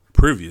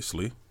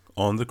Previously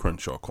on the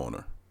Crenshaw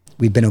Corner.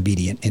 We've been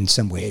obedient in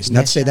some ways.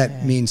 Not to say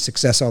that means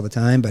success all the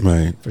time, but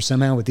for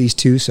somehow with these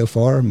two so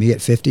far, me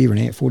at 50,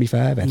 Renee at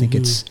 45, I think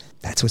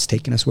that's what's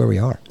taken us where we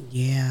are.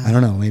 Yeah. I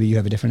don't know. Maybe you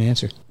have a different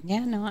answer.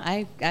 Yeah, no,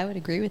 I would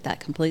agree with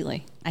that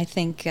completely. I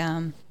think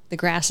the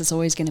grass is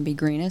always going to be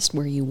greenest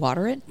where you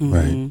water it,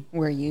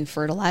 where you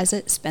fertilize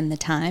it, spend the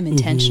time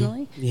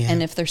intentionally. Yeah.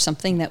 And if there's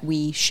something that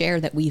we share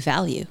that we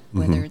value,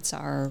 whether it's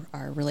our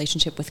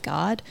relationship with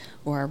God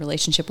or our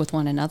relationship with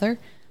one another,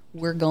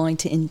 we're going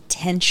to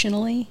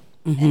intentionally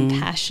and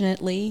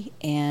passionately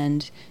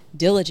and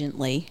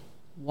diligently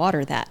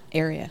water that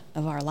area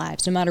of our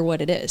lives, no matter what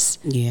it is.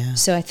 Yeah.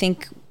 So I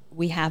think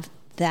we have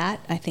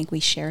that. I think we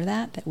share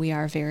that we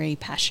are very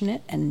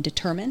passionate and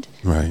determined.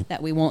 Right.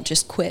 That we won't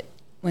just quit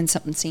when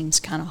something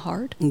seems kind of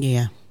hard.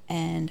 Yeah.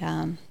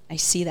 And I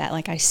see that,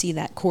 I see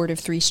that cord of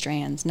 3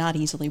 strands, not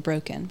easily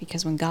broken,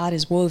 because when God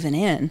is woven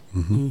in,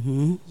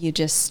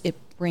 it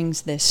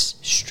brings this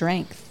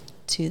strength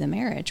to the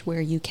marriage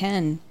where you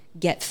can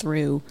get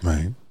through.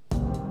 Right.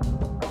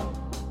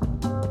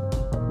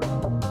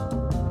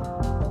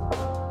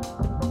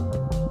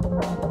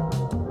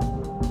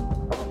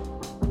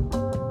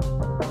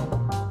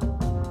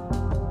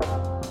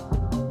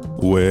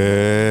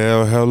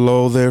 Well,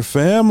 hello there,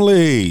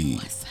 family.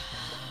 What's up?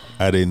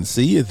 I didn't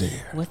see you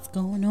there. What's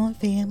going on,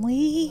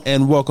 family?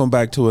 And welcome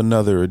back to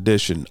another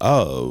edition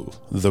of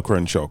the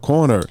Crenshaw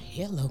Corner.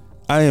 Hello.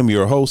 I am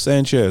your host,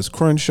 Sanchez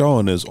Crenshaw,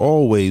 and as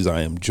always,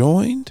 I am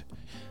joined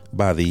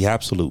by the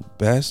absolute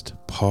best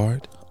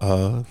part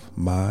of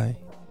my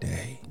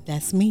day.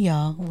 That's me,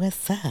 y'all.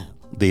 What's up?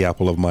 The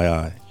apple of my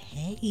eye.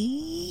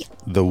 Hey.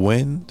 The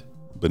wind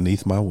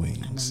beneath my I'm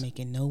wings. not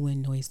making no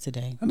wind noise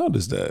today. I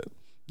noticed that.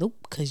 Nope,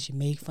 because you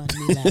made fun of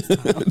me last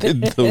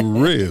time. The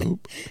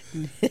rib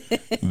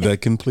that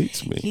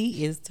completes me.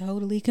 He is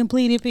totally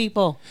completed,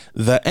 people.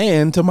 The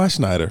and to my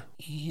Snyder.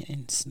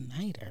 And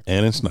Snyder.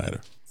 Ann and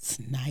Snyder.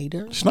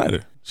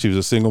 Snyder. She was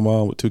a single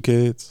mom with 2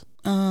 kids.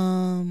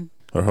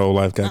 Her whole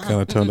life got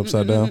kind of turned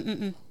upside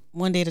down.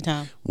 One day at a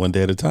time. One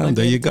day at a time.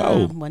 There you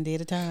go. One day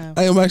at a time.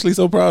 I am actually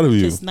so proud of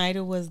you.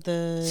 Snyder was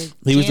the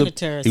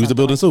janitor. He was the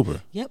building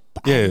super. Yep.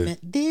 Yeah.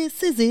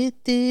 This is it.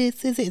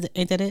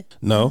 Ain't that it?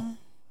 No,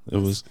 it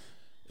was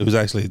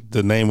actually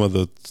the name of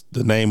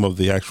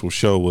the actual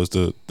show was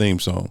the theme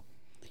song.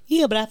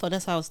 Yeah, but I thought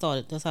that's how it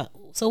started.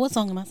 So what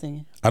song am I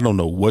singing? I don't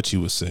know what you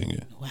were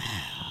singing. Wow.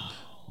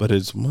 But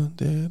it's one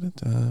day at a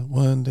time.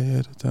 One day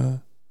at a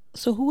time.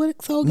 So what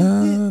song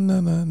nah, is it?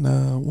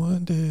 Nah,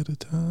 one day at a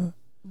time.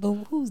 But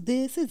who's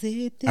this? Is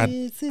it?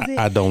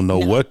 I don't know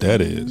what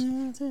that is.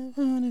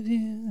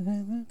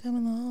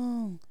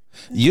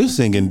 You're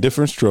singing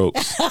different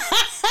strokes.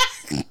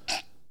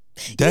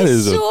 That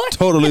is a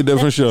totally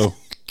different show.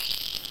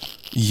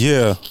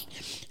 Yeah.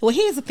 Well,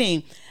 here's the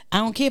thing. I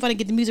don't care if I didn't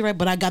get the music right,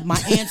 but I got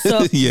my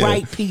answer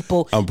right,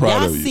 people. I'm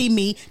proud of you. Y'all see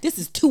me. This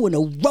is 2 in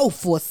a row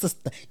for a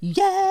sister.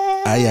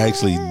 Yeah. I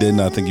actually did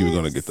not think you were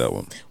going to get that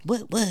one.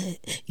 What?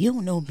 You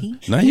don't know me.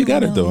 Now you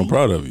got it, though. I'm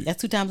proud of you. That's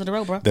 2 times in a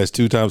row, bro. That's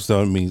 2 times.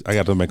 So it means I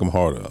got to make them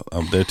harder.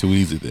 They're too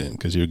easy then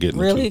because you're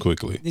getting them too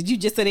quickly. Did you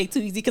just say they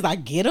too easy because I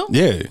get them?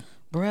 Yeah.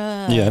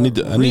 Bruh. Yeah, I need,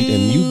 and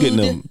you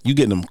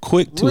getting them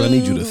quick too. I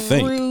need you to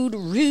think. Rude.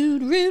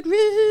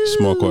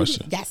 Small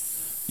question.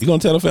 Yes. You gonna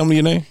tell the family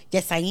your name?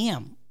 Yes, I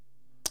am.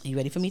 You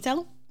ready for me to tell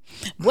them?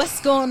 What's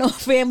going on,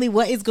 family?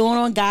 What is going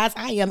on, guys?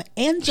 I am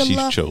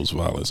Angela. She chose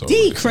violence.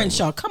 D.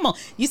 Crenshaw. Come on.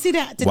 You see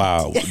that?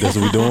 Wow. That's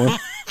what we doing?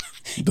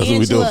 That's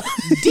Angela what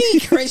we doing? D.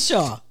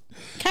 Crenshaw.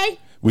 Okay?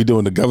 We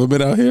doing the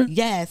government out here?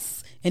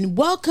 Yes. And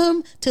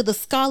welcome to the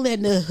Scholar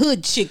and the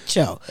Hood Chick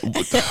Show.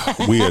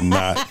 We are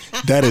not.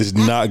 That is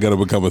not going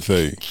to become a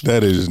thing.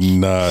 That is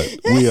not.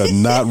 We are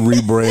not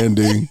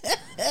rebranding.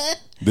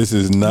 This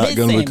is not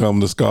going to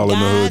become the Scholar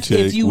and the Hood Chick.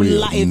 If you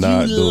like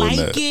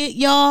it,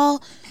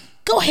 y'all,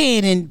 go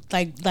ahead and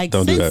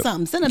don't send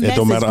something. Send a message. It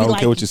don't matter. I don't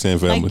care what you're saying,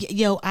 family.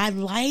 Yo, I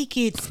like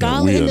it.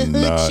 Scholar and the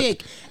Hood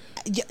Chick.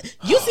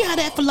 You see how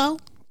that flow?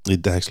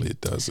 It does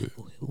it.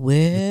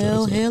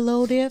 Well,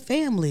 hello there,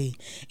 family,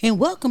 and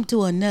welcome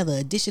to another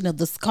edition of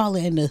the Scholar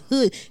and the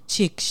Hood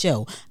Chick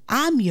Show.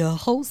 I'm your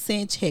host,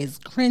 Sanchez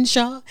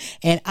Crenshaw,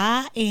 and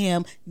I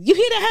am. You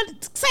hear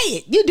that? Say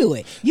it. You do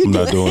it. I'm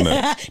not doing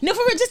that. No,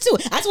 for real, just do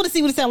it. I just want to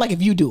see what it sounds like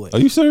if you do it. Are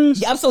you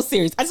serious? Yeah, I'm so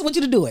serious. I just want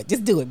you to do it.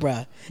 Just do it,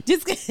 bruh.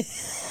 Just.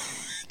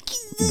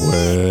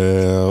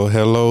 Well,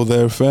 hello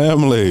there,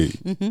 family,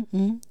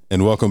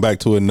 and welcome back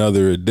to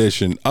another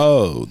edition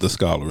of the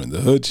Scholar and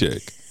the Hood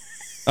Chick.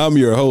 I'm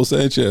your host,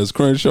 Sanchez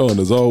Crenshaw, and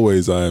as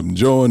always, I am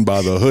joined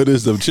by the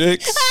hoodest of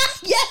chicks.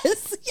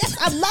 Yes,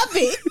 I love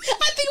it.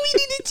 I think we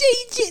need to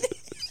change it.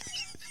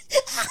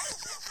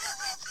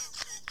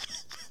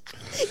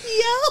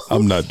 Yo.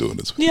 I'm not doing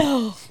this with you.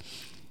 Yo.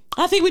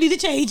 I think we need to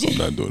change it. I'm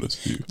not doing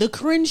this with you. The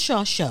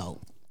Crenshaw Show.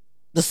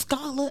 The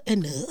Scholar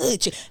and the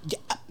Hood Chick.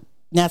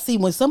 Now, see,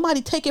 when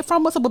somebody take it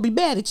from us, I'm going to be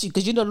mad at you.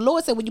 Because, the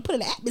Lord said when you put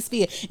it in the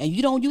atmosphere and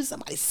you don't use it,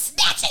 somebody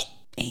snatch it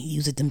and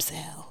use it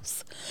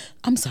themselves.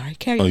 I'm sorry.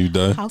 Carry on. You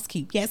done?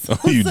 Housekeep. Yes.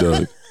 Oh, you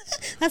done?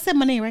 I said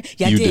my name, right?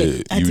 Yeah, You I did.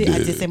 did. I You did. I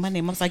did. did say my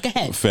name. I was like, go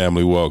ahead.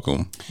 Family,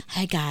 welcome.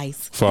 Hi,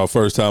 guys. For our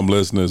first-time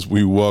listeners,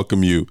 we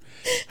welcome you.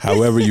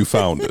 However you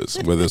found us,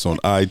 whether it's on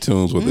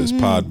iTunes, whether it's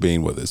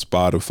Podbean, whether it's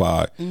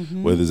Spotify,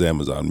 whether it's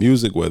Amazon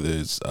Music, whether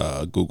it's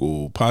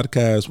Google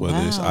Podcasts, whether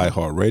it's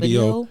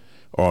iHeartRadio,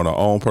 or on our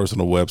own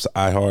personal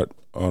website,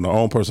 on our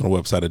own personal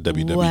website at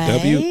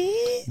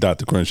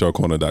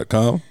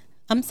www.thecrenshawcorner.com.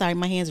 I'm sorry,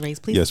 my hand's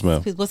raised. Please. Yes,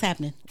 ma'am. Please, what's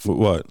happening?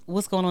 What?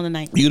 What's going on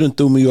tonight? You done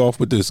threw me off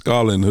with this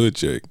Scarlet and Hood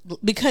chick.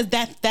 Because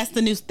that's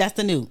the new.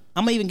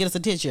 I'm gonna even get us a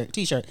t-shirt.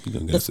 You gonna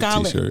get us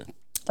a t-shirt?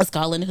 A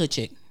Scarlet and the Hood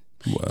chick.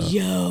 Wow.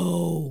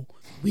 Yo,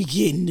 we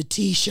getting the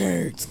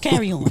t-shirts.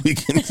 Carry on.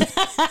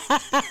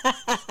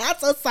 I'm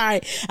so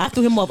sorry. I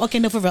threw him off. Okay,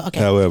 no, for real.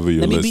 Okay. However,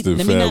 you're listening,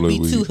 let family. Let me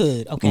not be too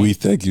hood. Okay. We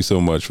thank you so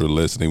much for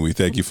listening. We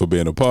thank you for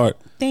being a part.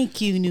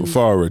 Thank you, new.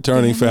 For our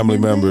returning family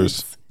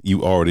members,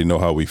 you already know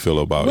how we feel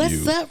about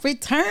you. What's up,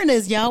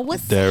 returners, y'all?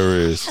 There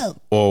is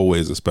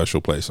always a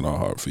special place in our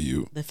heart for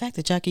you. The fact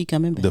that y'all keep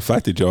coming back. The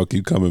fact that y'all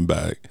keep coming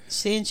back.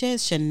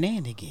 Sanchez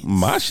shenanigans.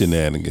 My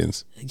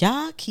shenanigans.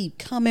 Y'all keep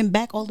coming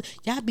back.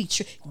 Y'all be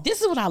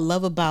this is what I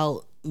love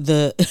about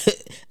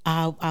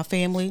our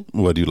family.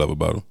 What do you love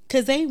about them?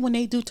 Because when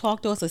they do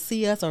talk to us or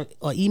see us or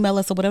email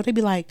us or whatever, they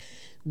be like,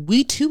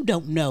 we too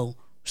don't know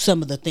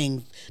some of the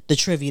things, the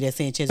trivia that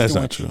Sanchez is doing. That's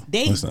not true.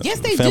 Yes,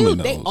 they do.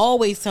 Knows. They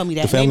always tell me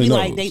that. The family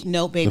knows. Like,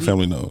 no, baby. The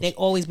family knows. They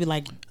always be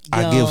like, yo.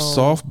 I give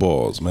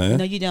softballs, man.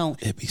 No, you don't.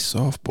 It be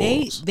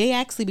softballs. They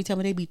actually be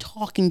telling me they be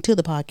talking to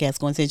the podcast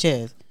going,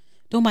 Sanchez.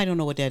 Nobody don't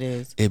know what that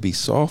is. It be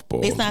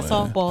softballs. It's not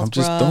softballs, I'm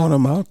just throwing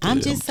them out there.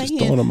 I'm just saying.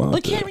 Throwing them out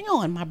but there. carry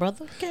on, my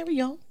brother.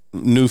 Carry on.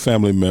 New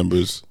family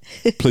members,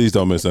 please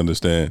don't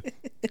misunderstand.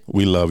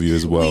 We love you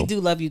as well. We do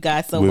love you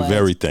guys so much. We're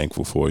very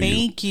thankful for you.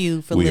 Thank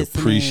you for listening. We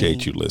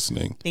appreciate you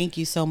listening. Thank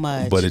you so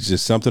much. But it's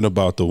just something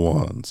about the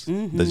ones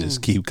that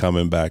just keep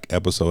coming back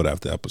episode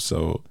after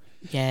episode.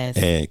 Yes.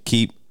 And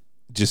keep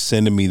just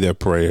sending me their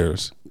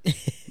prayers,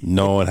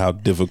 knowing how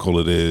difficult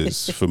it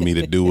is for me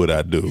to do what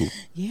I do.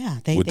 Yeah.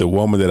 The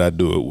woman that I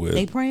do it with.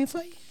 They praying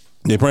for you?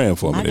 They're praying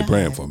for me. They're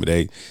praying for me.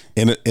 They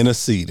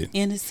interceding.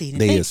 Interceding.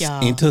 They Thank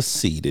y'all.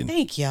 interceding.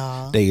 Thank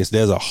y'all. There's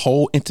a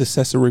whole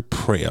intercessory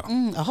prayer.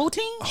 A whole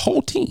team? A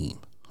whole team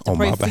to on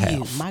pray my for behalf.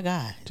 You. My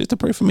God. Just to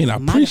pray for me. And I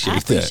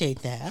appreciate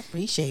that. I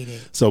appreciate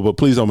it. So, but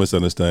please don't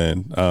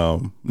misunderstand,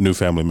 new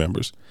family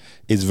members.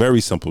 It's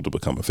very simple to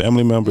become a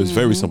family member. It's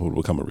very simple to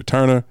become a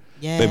returner.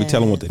 Yes. Baby, tell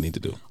them what they need to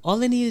do. All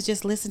they need is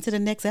just listen to the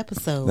next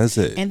episode. That's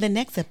it. And the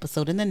next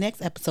episode, and the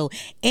next episode.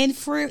 And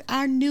for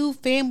our new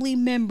family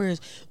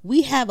members,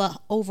 we have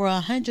over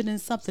 100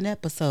 and something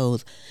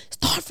episodes.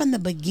 Start from the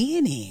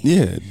beginning.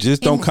 Yeah,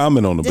 just don't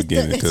comment on the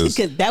beginning because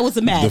that was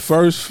a mess. The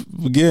first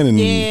beginning,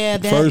 few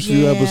episodes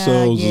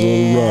was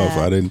a little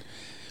rough.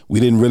 We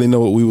didn't really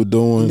know what we were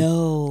doing.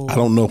 No. I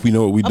don't know if we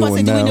know what we're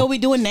doing now. Do we know what we're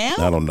doing now?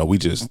 I don't know. We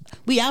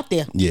out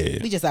there. Yeah.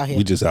 We just out here.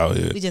 We just out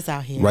here.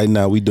 Right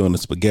now, we doing the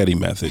spaghetti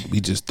method.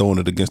 We just throwing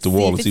it against the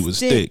wall and see what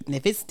stick. And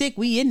if it stick,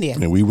 we in there.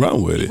 And we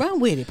run with it. Run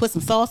with it. Put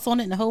some sauce on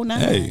it and the whole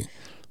nine. Hey,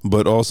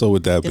 but also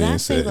with that being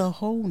said. Did I say the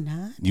whole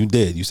nine? You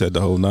did. You said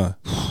the whole nine.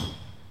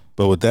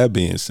 But with that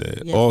being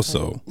said,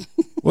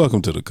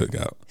 welcome to the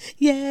cookout.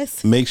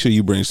 Yes. Make sure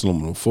you bring some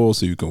aluminum foil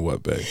so you can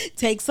what, babe?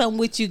 Take something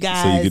with you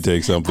guys. So you can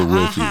take something with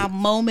you. Aha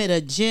moment,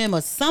 a gym,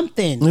 or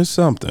something. It's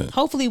something.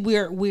 Hopefully, we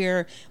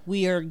are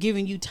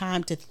giving you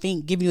time to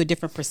think, giving you a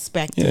different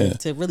perspective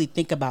to really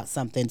think about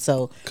something.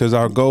 So, because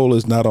our goal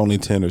is not only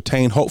to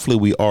entertain. Hopefully,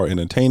 we are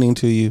entertaining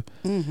to you,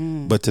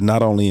 but to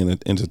not only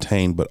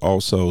entertain, but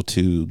also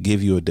to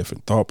give you a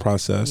different thought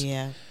process.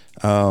 Yeah.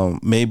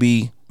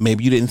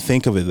 Maybe you didn't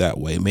think of it that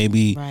way.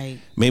 Maybe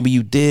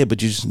you did,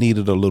 but you just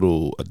needed a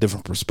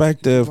different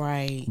perspective.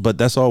 Right. But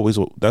that's always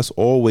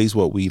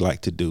what we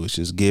like to do is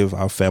just give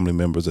our family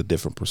members a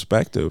different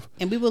perspective.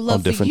 And we would love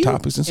on different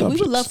topics and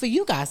subjects. We would love for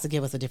you guys to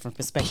give us a different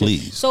perspective.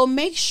 Please. So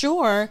make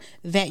sure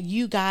that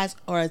you guys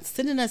are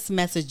sending us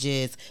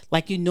messages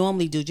like you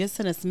normally do. Just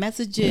send us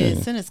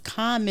messages, send us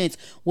comments,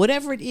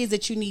 whatever it is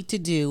that you need to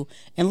do,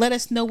 and let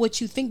us know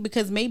what you think,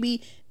 because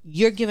maybe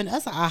you're giving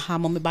us an aha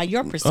moment by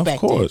your perspective. Of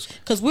course.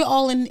 Because we're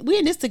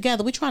in this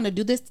together. We're trying to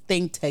do this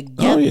thing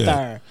together. Oh,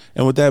 yeah.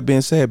 And with that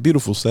being said,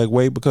 beautiful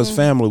segue, because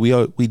family,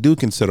 we do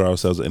consider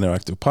ourselves an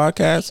interactive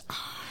podcast,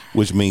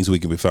 which means we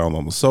can be found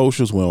on the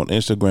socials. We're on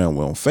Instagram.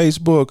 We're on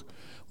Facebook.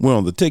 We're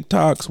on the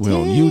TikToks. We're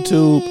on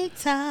YouTube.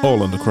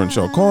 All in the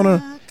Crenshaw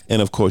Corner. And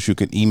of course, you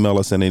can email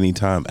us at any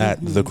time at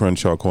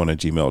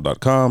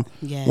thecrenshawcorner@gmail.com.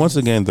 Yes. Once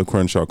again,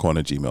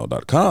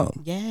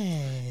 thecrenshawcorner@gmail.com.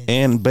 Yes.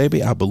 And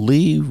baby, I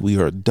believe we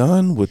are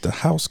done with the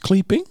house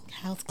cleaning.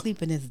 House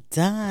cleaning is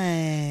done.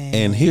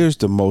 And here's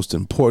the most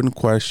important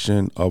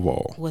question of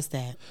all. What's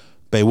that?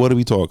 Babe, what are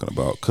we talking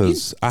about?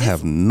 Because I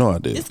have no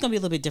idea. It's going to be a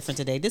little bit different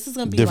today. This is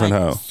going to be different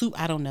like how?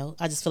 I don't know.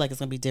 I just feel like it's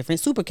going to be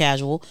different. Super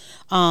casual.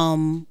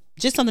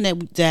 just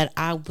something that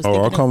I was.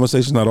 Our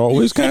conversations not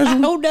always casual. I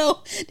don't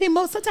know.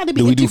 Sometimes they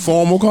be. Do we do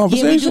formal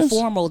conversations? Yeah, we do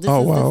formal.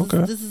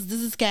 Okay. This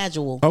is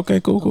casual. Okay,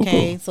 cool.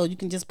 Okay, so you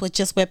can just put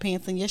your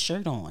sweatpants and your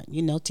shirt on.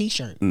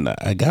 T-shirt. Nah,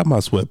 I got my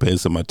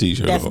sweatpants and my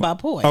T-shirt. That's on. my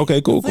point. Okay,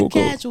 cool.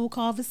 Casual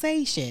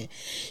conversation.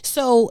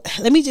 So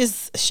let me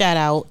just shout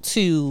out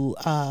to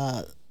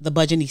the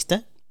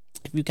Budgetnista.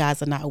 If you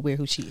guys are not aware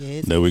who she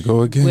is, there we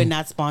go again. We're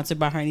not sponsored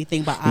by her or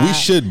anything, but we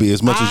should be,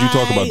 as much as you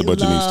talk about the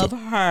Budgetnista. I love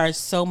her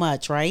so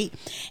much, right?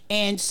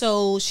 And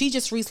so she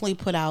just recently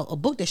put out a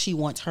book that she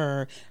wants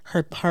her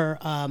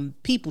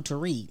people to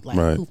read,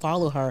 who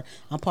follow her.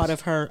 I'm one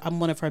of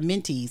her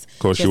mentees. Of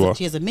course, you are.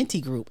 She has a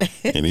mentee group.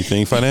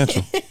 Anything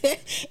financial.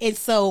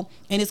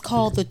 and it's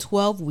called The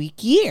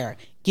 12-Week Year.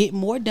 Get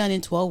more done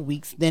in 12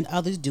 weeks than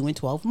others do in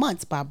 12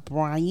 months by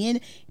Brian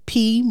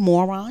P.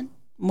 Moran.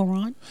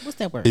 What's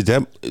that word? Is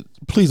that?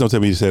 Please don't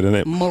tell me you said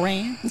it.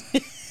 Moran.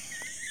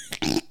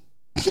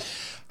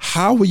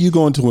 How are you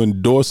going to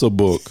endorse a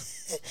book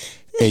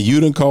and you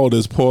didn't call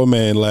this poor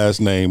man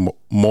last name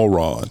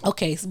Moran?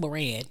 Okay, it's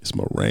Moran. It's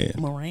Moran.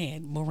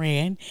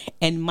 Moran.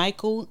 And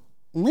Michael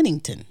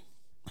Lennington.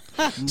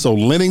 So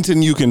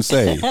Lennington you can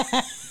say,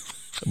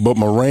 but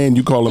Moran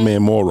you call a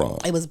man Moran.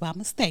 It was by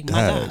mistake.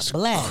 That's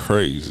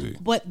crazy.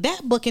 But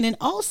that book, and then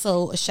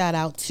also a shout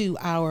out to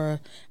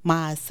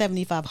my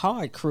 75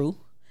 Hard crew.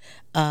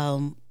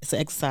 It's an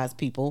exercise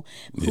people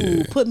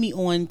who put me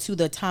on to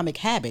the Atomic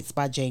Habits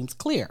by James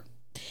Clear.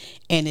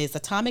 And it's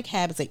Atomic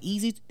Habits, an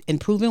easy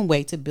and proven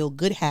way to build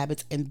good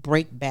habits and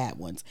break bad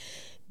ones.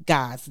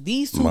 Guys,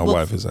 these two My books,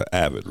 wife is an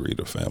avid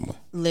reader, family.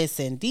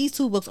 Listen, these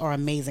two books are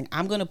amazing.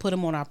 I'm going to put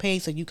them on our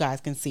page so you guys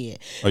can see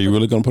it. Are you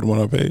really going to put them on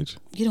our page?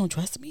 You don't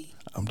trust me?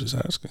 I'm just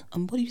asking.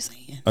 What are you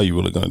saying? Are you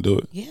really going to do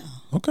it? Yeah.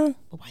 Okay.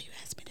 But why you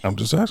asking me that? I'm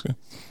just asking.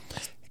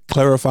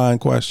 Clarifying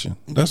question.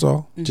 That's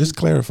all. Mm-hmm. Just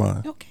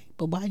clarifying. Okay.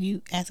 But why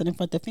you asking in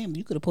front of the family?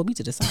 You could have pulled me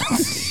to the side.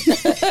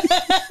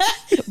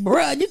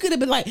 Bruh, you could have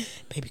been like,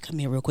 baby, come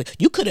here real quick.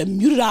 You could have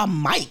muted our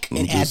mic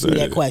and asked me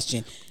that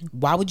question.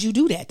 Why would you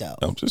do that, though?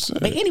 I'm just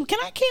saying. But anyway, can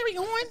I carry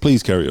on?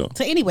 Please carry on.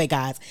 So anyway,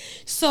 guys,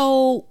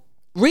 so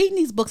reading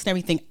these books and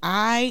everything,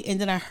 I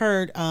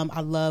heard,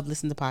 I love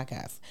listening to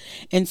podcasts.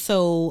 And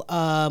so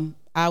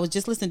I was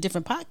just listening to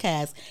different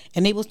podcasts,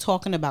 and they was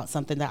talking about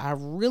something that I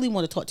really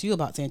want to talk to you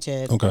about,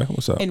 Sanchez. Okay,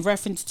 what's up? In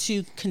reference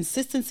to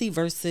consistency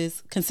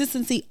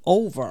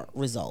over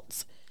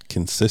results.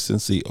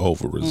 Consistency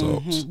over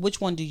results. Mm-hmm.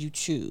 Which one do you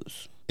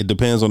choose? It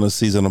depends on the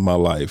season of my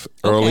life.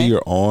 Okay. Earlier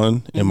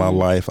on in my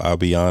life, I'll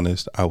be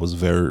honest, I was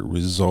very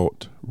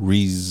result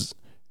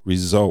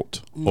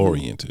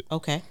oriented.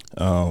 Okay.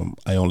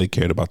 I only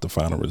cared about the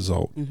final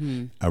result.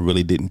 Mm-hmm. I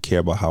really didn't care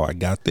about how I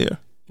got there.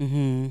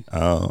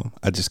 Mm-hmm.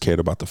 I just cared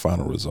about the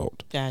final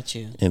result. Got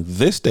you. In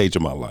this stage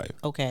of my life,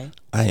 okay,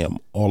 I am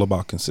all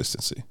about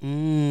consistency.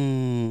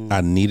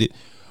 I need it,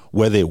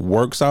 whether it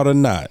works out or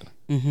not.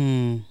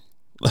 Mm-hmm.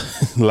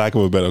 Lack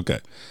of a better, okay.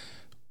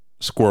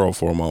 Squirrel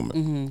for a moment.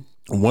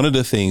 Mm-hmm. One of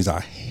the things I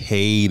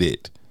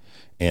hated,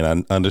 and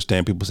I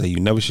understand people say you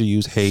never should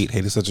use hate.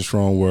 Hate is such a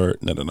strong word.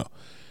 No.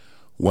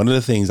 One of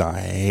the things I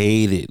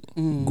hated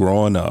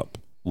growing up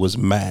was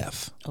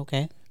math.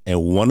 Okay.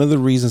 And one of the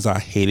reasons I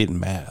hated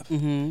math,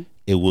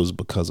 it was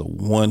because of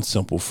one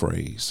simple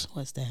phrase.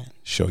 What's that?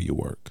 Show your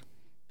work.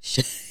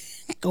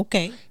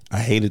 Okay. I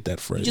hated that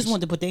phrase. You just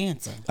wanted to put the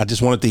answer. I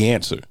just wanted the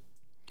answer.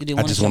 You didn't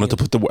want I just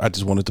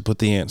wanted to put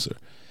the answer.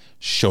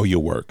 Show your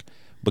work.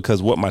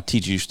 Because what my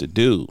teacher used to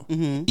do,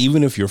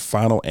 even if your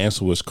final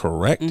answer was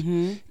correct,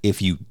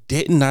 if you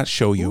did not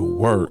show your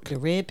work, the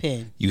red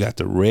pen, you got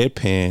the red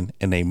pen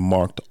and they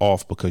marked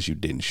off because you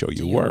didn't show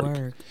your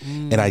work.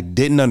 And I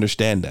didn't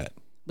understand that.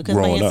 Because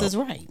my answer's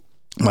right.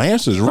 My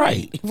answer's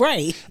right.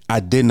 Right. I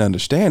didn't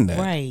understand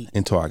that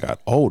until I got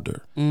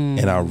older.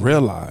 And I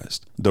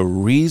realized the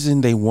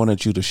reason they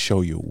wanted you to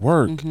show your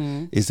work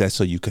is that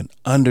so you can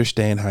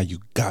understand how you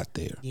got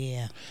there.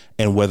 Yeah.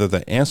 And whether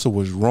the answer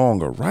was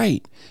wrong or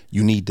right,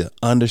 you need to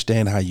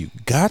understand how you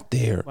got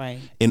there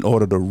in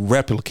order to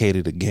replicate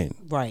it again.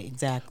 Right,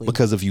 exactly.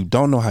 Because if you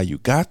don't know how you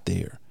got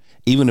there,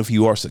 even if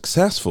you are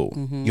successful,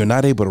 you're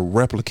not able to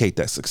replicate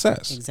that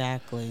success.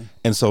 Exactly.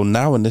 And so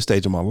now in this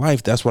stage of my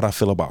life, that's what I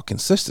feel about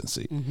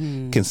consistency.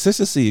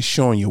 Consistency is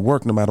showing your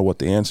work no matter what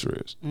the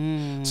answer is.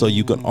 So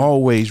you can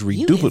always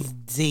reduplicate. You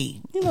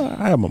deep. You know,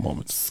 I have my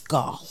moments.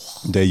 Scholar.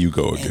 There you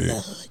go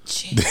again.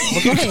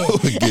 There you go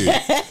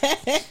again.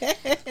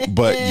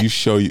 But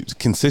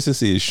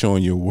consistency is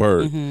showing your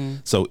work.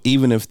 So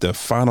even if the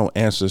final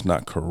answer is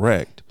not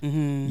correct,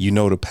 you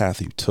know the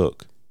path you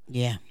took.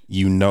 Yeah.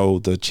 You know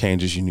the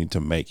changes you need to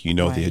make. You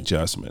know the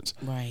adjustments.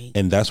 Right.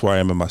 And that's where I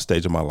am in my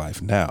stage of my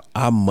life now.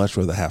 I much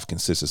rather have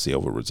consistency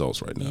over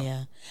results right now.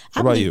 Yeah.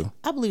 What about you?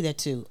 I believe that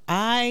too.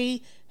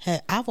 I've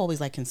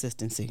always liked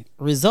consistency.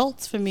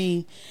 Results for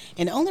me,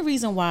 and the only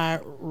reason why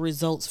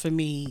results for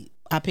me,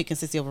 I pick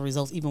consistency over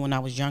results even when I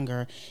was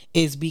younger,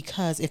 is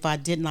because if I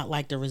did not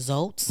like the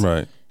results,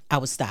 I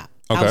would stop.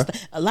 Okay.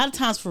 A lot of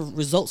times for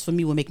results for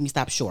me would make me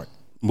stop short.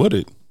 Would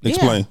it?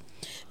 Explain.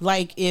 Yeah.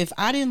 Like if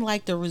I didn't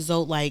like the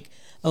result, like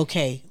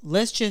Okay,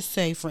 let's just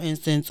say, for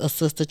instance, a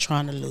sister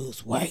trying to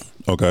lose weight.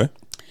 Okay.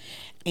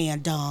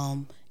 And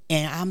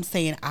I'm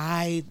saying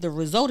my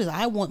result is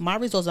I want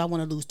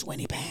to lose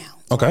 20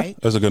 pounds. Okay, right?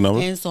 That's a good number.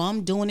 And so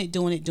I'm doing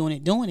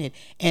it.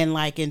 And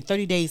like in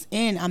 30 days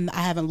in,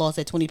 I haven't lost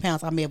that 20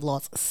 pounds. I may have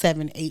lost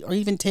 7, 8, or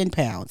even 10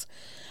 pounds.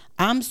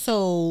 I'm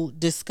so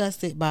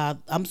disgusted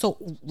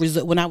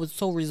when I was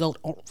so result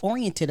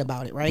oriented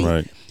about it,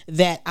 right?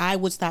 That I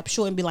would stop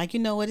short and be like, you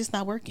know what, it's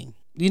not working.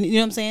 You know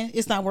what I'm saying?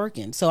 It's not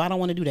working. So I don't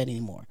want to do that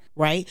anymore.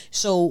 Right.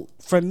 So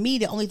for me,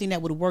 the only thing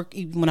that would work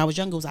even when I was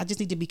younger was I just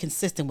need to be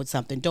consistent with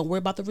something. Don't worry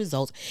about the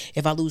results.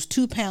 If I lose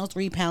 2 pounds,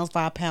 3 pounds,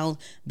 5 pounds,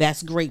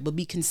 that's great. But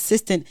be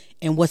consistent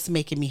in what's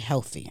making me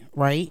healthy.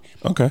 Right.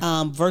 Okay.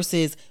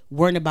 Versus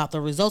worrying about the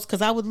results.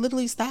 Because I would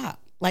literally stop.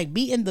 Like,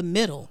 be in the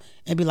middle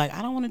and be like,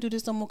 I don't want to do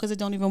this no more because it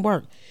don't even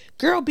work.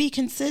 Girl, be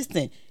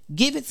consistent.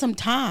 Give it some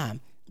time.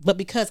 But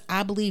because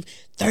I believe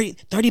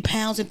 30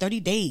 pounds in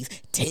 30 days,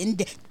 10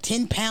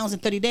 pounds in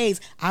 30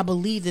 days, I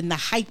believed in the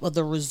hype of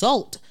the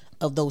result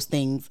of those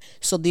things.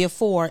 So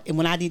therefore, and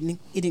when it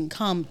didn't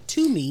come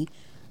to me,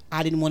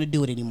 I didn't want to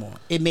do it anymore.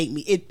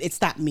 It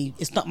stopped me.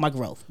 It stopped my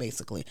growth,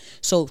 basically.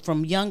 So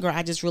from younger,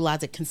 I just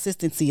realized that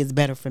consistency is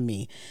better for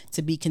me,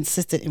 to be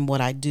consistent in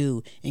what I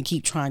do and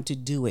keep trying to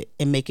do it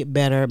and make it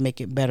better,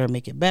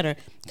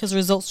 because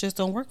results just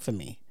don't work for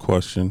me.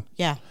 Question.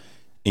 Yeah.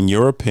 In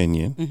your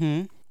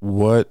opinion,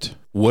 what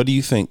do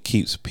you think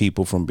keeps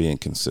people from being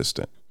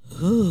consistent?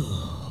 Ooh.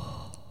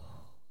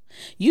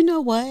 You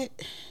know what?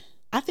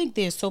 I think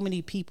there's so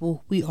many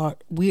people.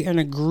 We're in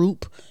a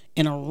group,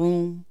 in a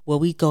room where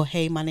we go,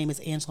 hey, my name is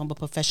Angela, I'm a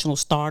professional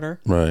starter.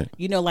 Right.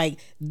 You know, like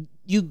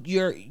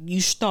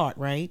you start,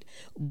 right?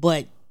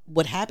 But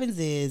what happens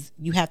is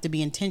you have to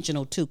be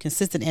intentional too,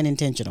 consistent and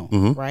intentional,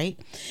 right?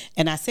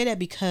 And I say that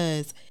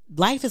because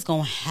life is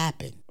going to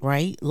happen,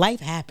 right?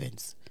 Life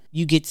happens.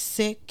 You get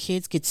sick,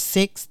 kids get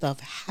sick, stuff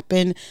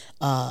happen.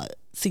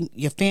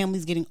 Your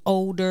family's getting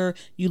older,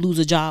 you lose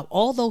a job.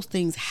 All those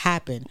things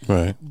happen.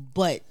 Right.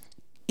 But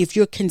if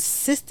you're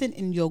consistent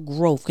in your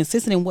growth,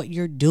 consistent in what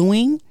you're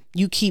doing,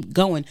 you keep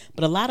going.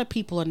 But a lot of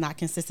people are not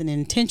consistent and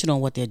intentional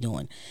in what they're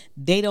doing.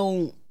 They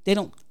don't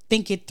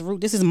think it through.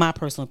 This is my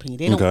personal opinion.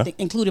 They don't think,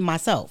 including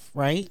myself,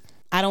 right?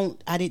 I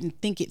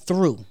didn't think it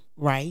through,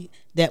 right?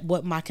 That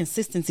what my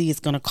consistency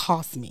is going to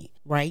cost me,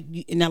 right?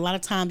 And a lot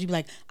of times you be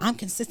like, I'm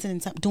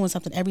consistent in doing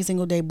something every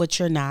single day, but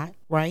you're not,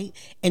 right?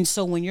 And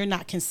so when you're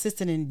not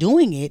consistent in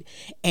doing it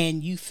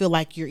and you feel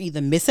like you're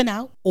either missing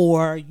out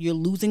or you're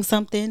losing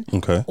something,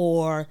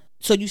 or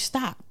so you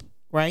stop,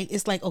 right?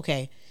 It's like,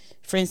 okay,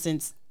 for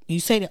instance, you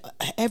say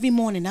that every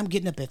morning I'm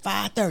getting up at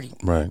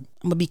 5:30. Right. I'm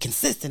gonna be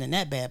consistent in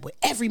that bad boy.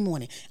 Every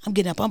morning I'm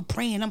getting up, I'm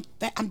praying,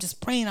 I'm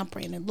just praying,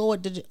 and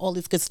Lord did all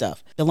this good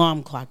stuff. The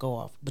alarm clock go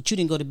off, but you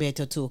didn't go to bed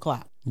till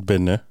 2:00.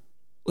 Been there.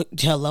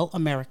 Hello,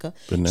 America.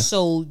 Been there.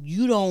 So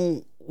you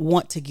don't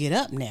want to get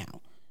up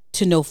now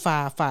to no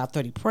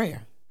 5:30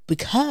 prayer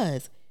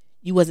because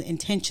you wasn't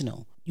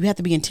intentional. You have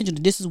to be intentional.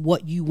 This is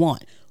what you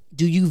want.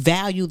 Do you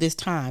value this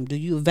time? Do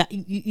you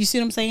you see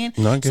what I'm saying?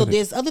 No, I get it.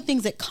 There's other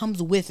things that comes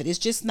with it. It's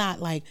just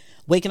not like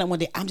waking up one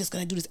day, I'm just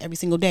going to do this every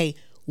single day.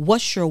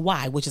 What's your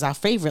why? Which is our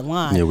favorite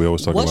line. Yeah, we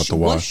always talk about the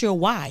why. What's your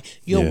why?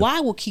 Your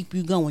why will keep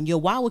you going.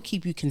 Your why will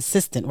keep you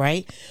consistent,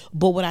 right?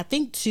 But what I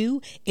think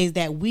too is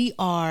that when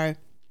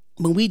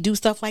we do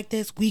stuff like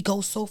this, we go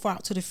so far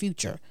out to the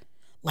future.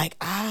 Like,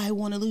 I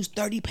want to lose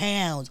 30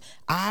 pounds.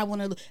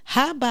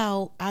 How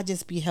about I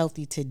just be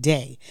healthy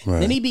today? Right.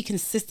 Let me be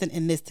consistent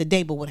in this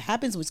today. But what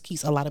happens, which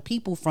keeps a lot of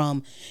people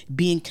from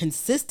being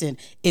consistent,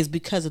 is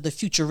because of the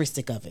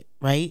futuristic of it,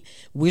 right?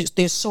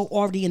 They're so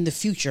already in the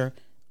future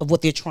of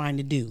what they're trying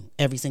to do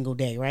every single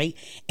day, right?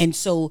 And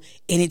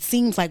it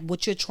seems like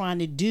what you're trying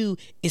to do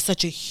is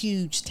such a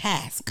huge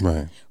task,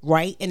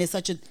 right? And it's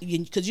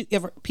because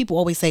people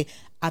always say,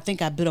 I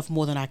think I bit off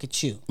more than I could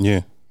chew.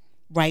 Yeah.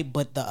 Right,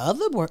 but the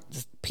other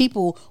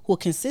people who are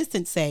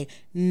consistent say,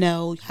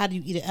 no, how do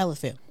you eat an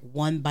elephant?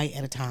 One bite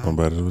at a time. One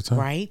bite at a time.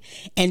 Right?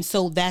 And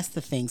so that's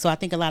the thing. So I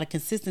think a lot of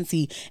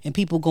consistency and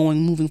people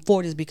moving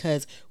forward is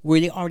because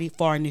we're already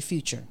far in the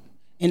future.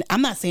 And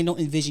I'm not saying don't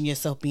envision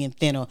yourself being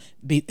thin or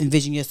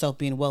envision yourself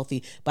being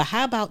wealthy, but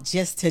how about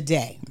just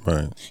today?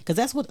 Right. Because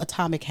that's what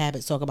Atomic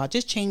Habits talk about,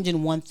 just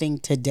changing one thing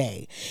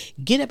today.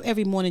 Get up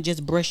every morning,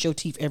 just brush your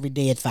teeth every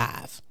day at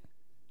 5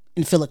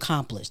 and feel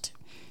accomplished.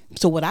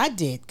 So what I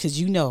did, because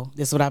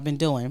this is what I've been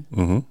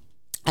doing,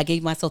 I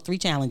gave myself 3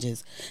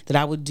 challenges that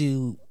I would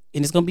do,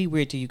 and it's going to be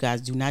weird to you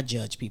guys. Do not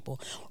judge people.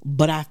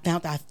 But I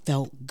found I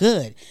felt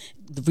good.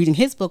 Reading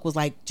his book was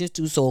like, just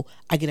do so.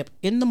 I get up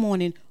in the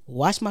morning,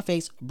 wash my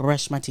face,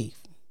 brush my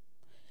teeth.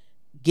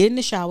 Get in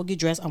the shower, get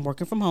dressed. I'm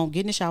working from home.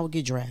 Get in the shower,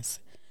 get dressed.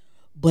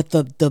 But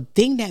the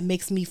thing that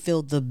makes me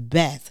feel the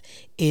best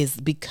is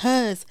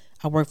because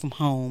I work from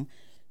home,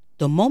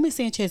 the moment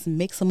Sanchez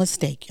makes a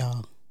mistake,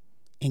 y'all,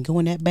 and go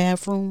in that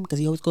bathroom, because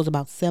he always goes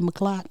about 7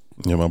 o'clock.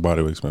 Yeah, my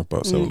body wakes me up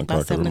about 7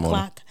 o'clock every morning. 7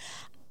 o'clock,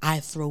 I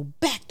throw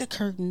back the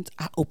curtains,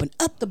 I open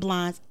up the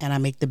blinds, and I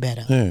make the bed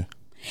up. Yeah.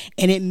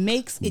 And it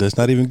makes... Does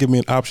not even give me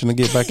an option to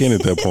get back in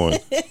at that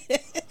point.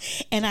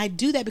 And I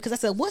do that because I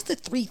said, what's the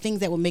 3 things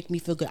that would make me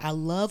feel good? I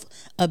love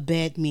a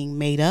bed being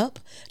made up.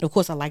 And of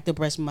course, I like to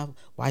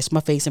wash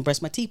my face and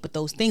brush my teeth, but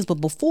those things. But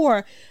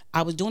before,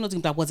 I was doing those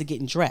things, but I wasn't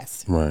getting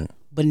dressed. Right.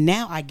 But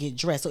now I get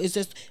dressed. So it's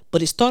just,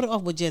 but it started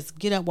off with just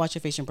get up, wash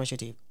your face, and brush your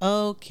teeth.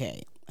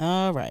 Okay.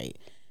 All right.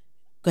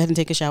 Go ahead and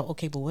take a shower.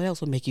 Okay, but what else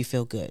would make you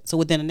feel good? So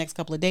within the next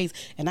couple of days,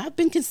 and I've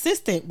been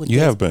consistent with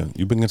this.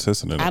 You've been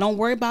consistent in it. I don't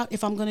worry about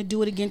if I'm going to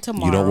do it again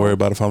tomorrow. You don't worry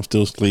about if I'm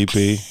still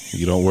sleepy.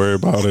 You don't worry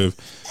about if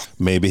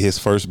maybe his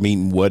first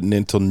meeting wasn't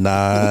until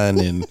 9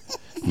 and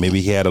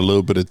maybe he had a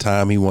little bit of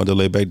time he wanted to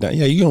lay back down.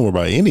 Yeah, you don't worry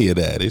about any of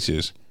that. It's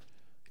just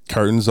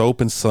curtains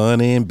open,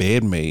 sun in,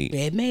 bed made.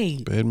 Bed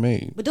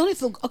made. But don't it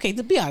feel, okay,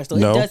 to be honest though,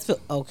 no, it does feel,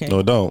 okay. No,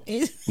 it don't.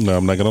 No,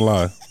 I'm not going to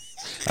lie.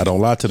 I don't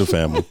lie to the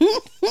family.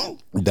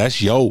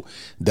 That's your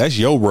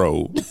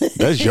road.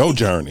 That's your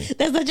journey.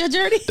 That's not your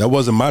journey? That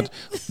wasn't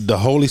the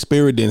Holy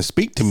Spirit didn't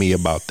speak to me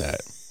about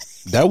that.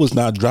 That was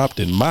not dropped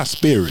in my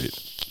spirit.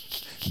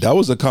 That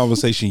was a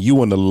conversation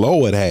you and the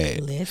Lord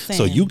had. Listen.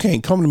 So you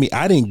can't come to me.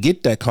 I didn't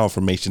get that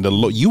confirmation.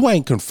 You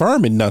ain't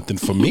confirming nothing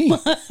for me.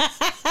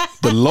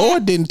 The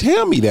Lord didn't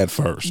tell me that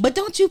first. But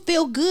don't you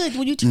feel good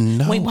when you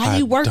while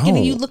you working don't.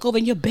 And you look over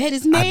and your bed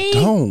is made? I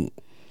don't.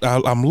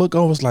 I'm looking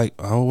over, it's like,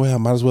 oh, well, I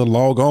might as well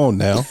log on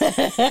now.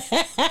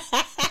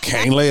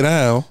 Can't lay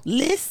down.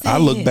 Listen. I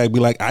look back,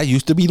 be like, I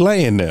used to be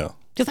laying there.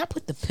 Because I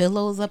put the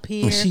pillows up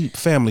here. She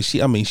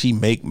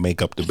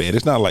make up the bed.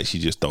 It's not like she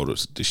just throw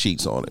the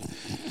sheets on it.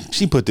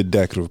 She put the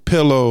decorative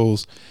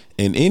pillows,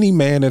 and any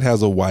man that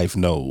has a wife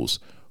knows,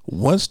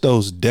 once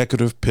those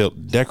decorative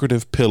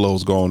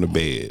pillows go on the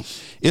bed,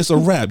 it's a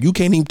wrap. You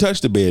can't even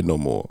touch the bed no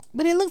more.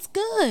 But it looks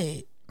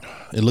good.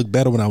 It looked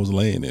better when I was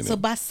laying in it. So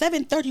by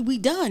 7:30 we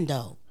done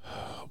though.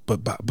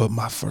 But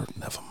my first,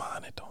 never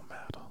mind, it don't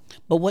matter.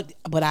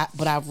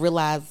 But I've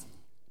realized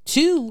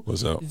too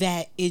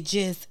that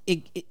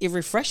it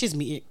refreshes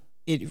me.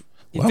 It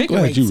well, I'm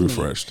glad you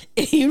refreshed.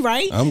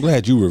 Right? I'm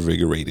glad you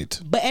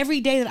revigorated. But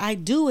every day that I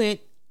do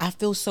it, I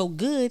feel so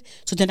good.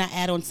 So then I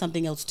add on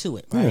something else to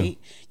it, right?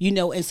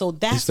 Yeah. And so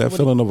that's that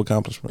feeling of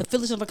accomplishment. The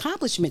feeling of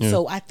accomplishment. Yeah.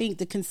 So I think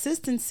the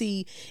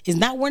consistency is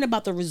not worrying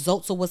about the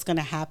results of what's going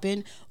to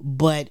happen,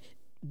 but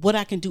what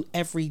I can do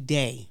every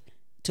day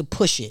to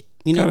push it.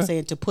 You know what I'm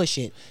saying? To push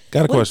it.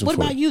 Got a question for you.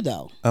 What about you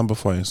though?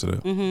 Before I answer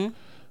that. Mm-hmm.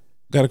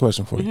 Got a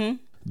question for you.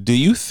 Do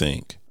you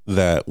think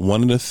that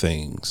one of the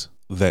things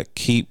that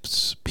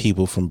keeps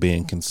people from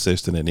being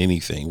consistent in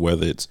anything,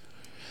 whether it's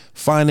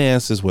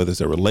finances, whether it's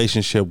their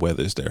relationship,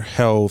 whether it's their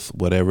health,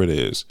 whatever it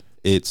is,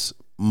 it's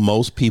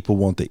most people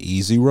want the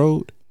easy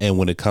road. And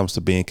when it comes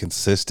to being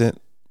consistent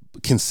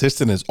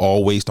is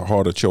always the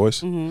harder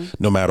choice,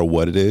 no matter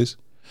what it is.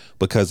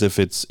 Because if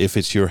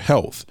it's your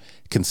health,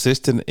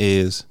 consistent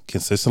is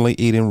consistently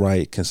eating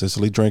right,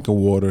 consistently drinking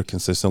water,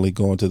 consistently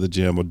going to the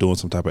gym or doing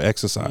some type of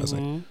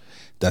exercising.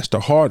 That's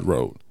the hard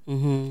road.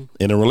 In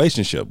a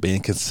relationship,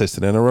 being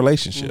consistent in a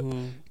relationship,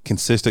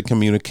 consistent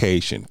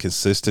communication,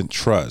 consistent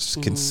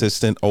trust,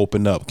 consistent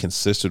open up,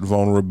 consistent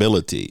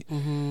vulnerability.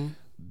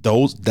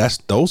 Those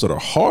are the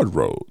hard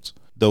roads.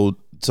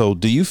 So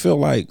do you feel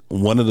like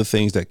one of the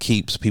things that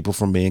keeps people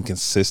from being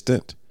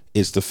consistent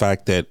is the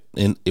fact that,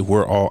 if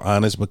we're all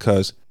honest,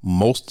 because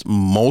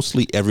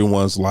mostly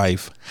everyone's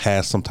life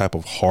has some type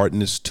of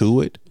hardness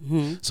to it.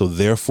 So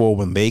therefore,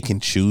 when they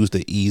can choose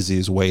the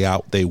easiest way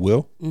out, they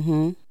will.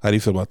 How do you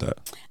feel about that?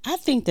 I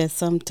think that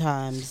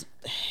sometimes,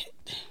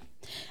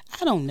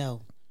 I don't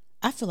know.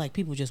 I feel like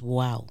people just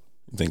wore out.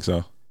 You think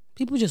so?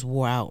 People just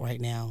wore out right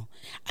now.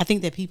 I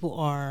think that people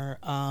are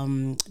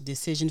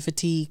decision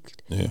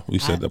fatigued. Yeah, we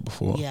said that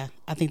before. Yeah,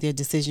 I think they're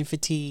decision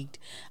fatigued.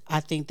 I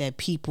think that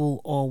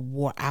people are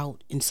wore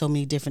out in so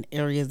many different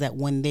areas that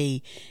when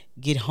they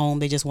get home,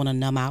 they just want to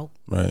numb out.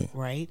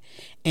 Right.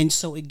 And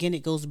so again,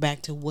 it goes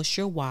back to what's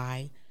your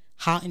why?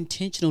 How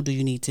intentional do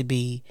you need to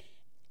be?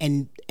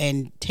 And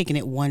taking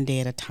it one day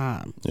at a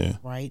time. Yeah.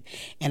 Right.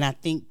 And I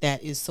think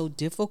that is so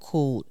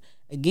difficult.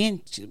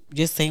 Again,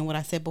 just saying what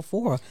I said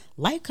before,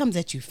 life comes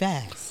at you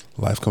fast.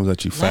 Life comes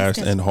at you fast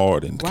and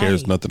hard and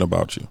cares nothing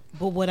about you.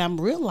 But what I'm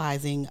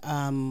realizing,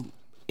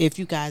 if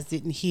you guys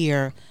didn't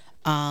hear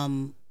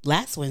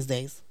last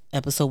Wednesday's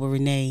episode with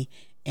Renee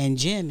and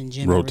Jim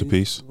Road to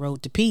Peace,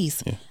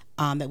 yeah.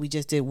 That we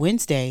just did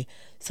Wednesday,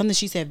 something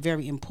she said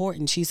very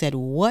important. She said,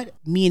 what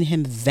me and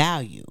him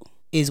value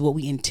is what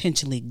we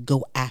intentionally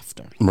go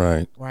after.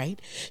 Right.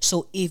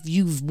 So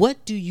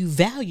what do you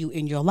value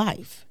in your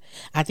life?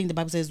 I think the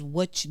Bible says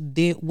what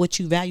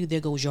you value, there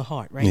goes your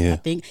heart, right? Yeah. I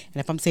think, and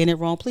if I'm saying it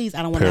wrong, please,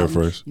 I don't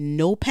want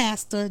no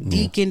pastor,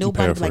 deacon,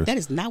 nobody like that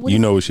is not what you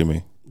know what she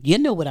mean. You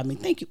know what I mean.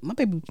 Thank you, my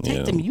baby.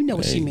 Protecting me. You know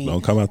what she mean.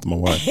 Don't come after my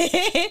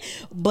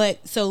wife.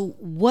 But so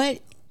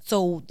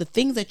the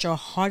things that your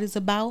heart is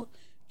about,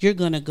 you're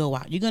gonna go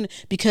out.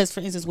 Because for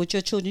instance, with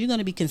your children, you're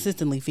gonna be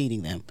consistently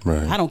feeding them.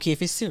 Right. I don't care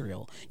if it's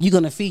cereal. You're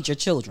gonna feed your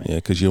children. Yeah,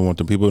 because you don't want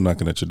the people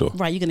knocking at your door.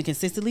 Right. You're gonna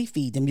consistently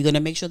feed them. You're gonna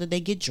make sure that they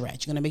get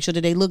dressed. You're gonna make sure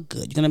that they look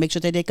good. You're gonna make sure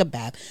that they can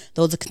bath.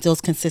 Those are those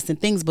consistent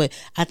things. But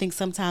I think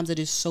sometimes it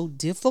is so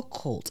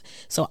difficult.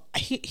 So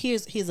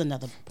here's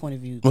another point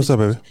of view. What's up,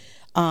 baby?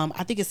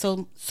 I think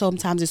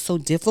sometimes it's so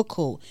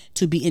difficult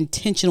to be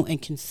intentional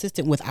and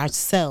consistent with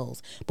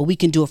ourselves, but we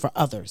can do it for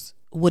others.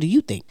 What do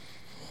you think?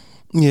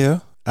 Yeah,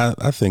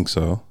 I think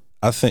so.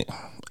 I think,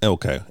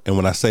 okay. And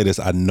when I say this,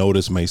 I know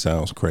this may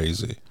sound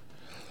crazy,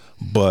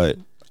 but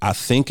I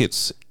think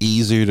it's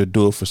easier to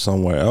do it for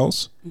somewhere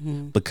else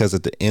because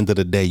at the end of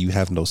the day, you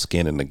have no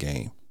skin in the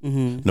game,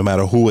 no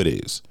matter who it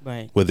is,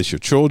 right? Whether it's your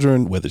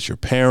children, whether it's your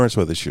parents,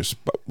 whether it's your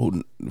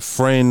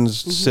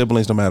friends,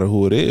 siblings, no matter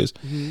who it is,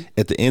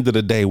 at the end of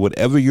the day,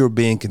 whatever you're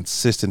being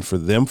consistent for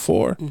them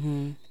for,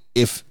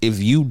 if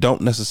you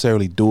don't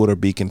necessarily do it or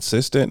be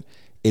consistent,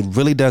 it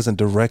really doesn't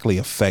directly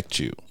affect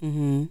you.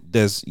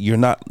 You're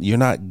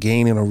not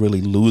gaining or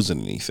really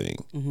losing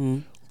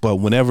anything. But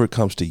whenever it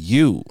comes to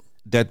you,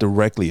 that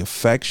directly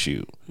affects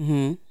you.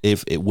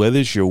 Whether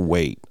it's your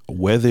weight,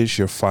 whether it's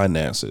your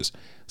finances.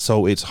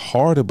 So it's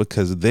harder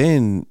because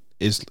then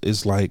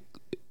it's like,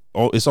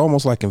 it's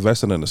almost like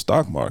investing in the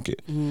stock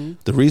market.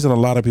 The reason a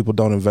lot of people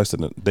don't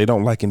they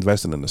don't like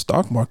investing in the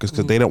stock market is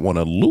because they don't want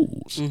to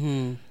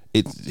lose.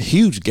 It's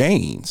huge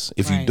gains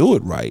if you do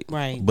it right.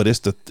 But it's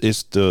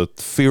the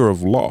fear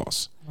of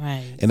loss.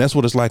 And that's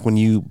what it's like when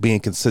you being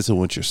consistent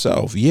with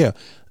yourself. Yeah.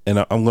 And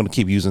I'm going to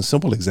keep using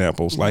simple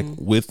examples like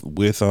with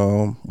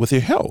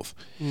your health.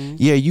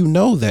 Yeah, you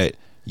know that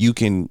you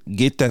can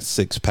get that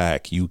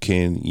 6-pack, you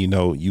can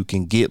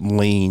get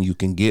lean, you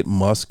can get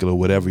muscular,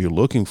 whatever you're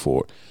looking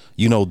for.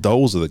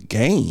 Those are the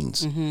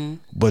gains,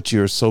 but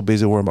you're so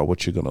busy worrying about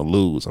what you're going to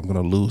lose. I'm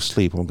going to lose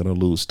sleep. I'm going to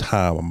lose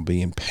time. I'm going to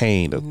be in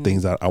pain. The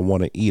things that I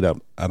want to eat,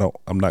 I'm not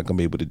going to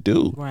be able to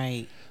do.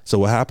 Right. So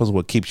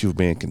what keeps you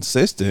being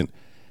consistent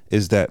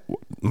is that,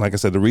 like I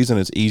said, the reason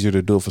it's easier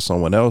to do it for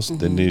someone else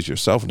than it is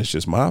yourself, and it's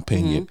just my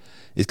opinion,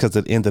 is because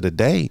at the end of the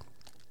day,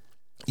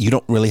 you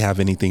don't really have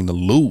anything to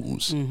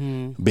lose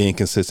being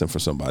consistent for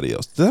somebody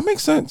else. Does that make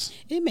sense?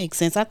 It makes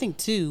sense. I think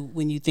too,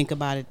 when you think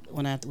about it,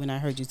 when I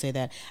heard you say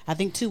that, I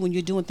think too, when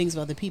you're doing things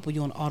for other people,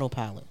 you're on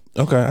autopilot.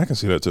 Okay, I can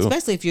see that too.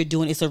 Especially if you're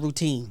doing, it's a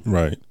routine.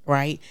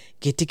 Right.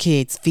 Get the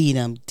kids, feed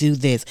them, do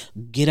this,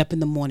 get up in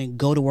the morning,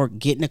 go to work,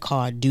 get in the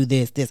car, do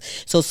this.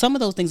 So some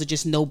of those things are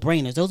just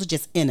no-brainers. Those are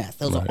just in us.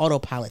 Those are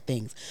autopilot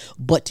things.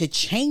 But to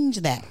change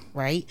that,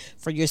 right,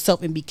 for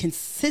yourself and be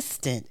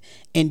consistent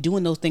in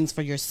doing those things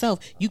for yourself,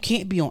 you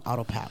can't be on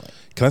autopilot.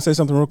 Can I say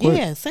something real quick?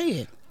 Yeah, say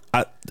it.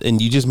 And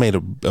you just made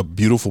a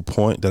beautiful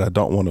point that I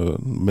don't want to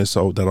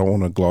that I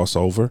want to gloss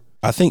over.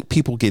 I think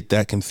people get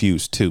that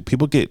confused too.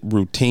 People get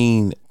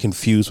routine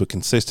confused with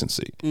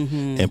consistency,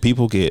 and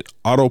people get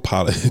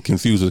autopilot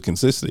confused with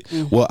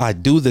consistency. Well, I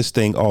do this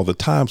thing all the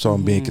time, so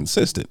I'm being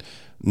consistent.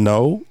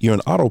 No, you're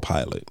an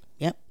autopilot.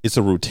 Yep. It's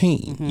a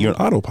routine. You're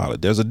an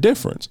autopilot. There's a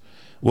difference.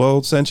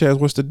 Well, Sanchez,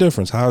 what's the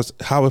difference?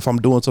 How if I'm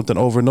doing something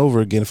over and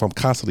over again, if I'm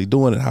constantly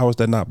doing it, how is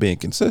that not being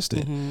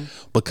consistent?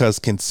 Because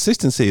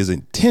consistency is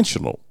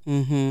intentional.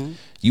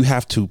 You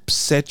have to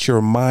set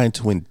your mind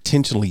to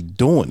intentionally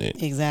doing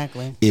it.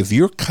 Exactly. If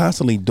you're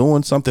constantly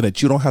doing something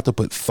that you don't have to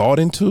put thought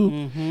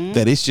into,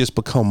 that it's just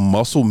become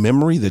muscle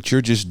memory, that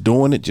you're just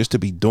doing it just to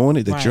be doing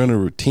it, that you're in a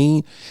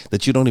routine,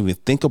 that you don't even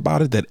think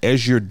about it, that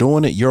as you're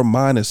doing it, your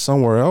mind is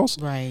somewhere else.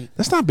 Right.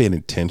 That's not being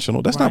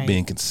intentional. That's not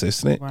being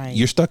consistent. Right.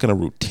 You're stuck in a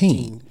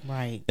routine.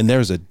 Right. And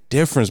there's a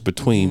difference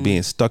between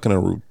being stuck in a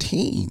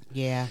routine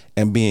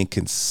and being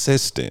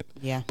consistent.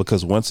 Yeah.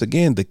 Because once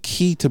again, the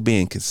key to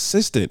being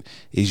consistent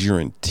is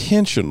you're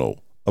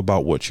intentional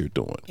about what you're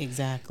doing.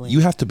 Exactly. You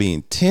have to be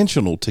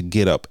intentional to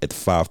get up at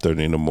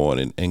 5:30 in the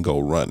morning and go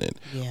running.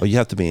 Yeah. Or you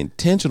have to be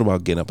intentional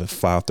about getting up at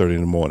 5:30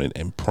 in the morning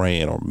and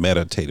praying or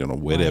meditating or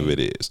whatever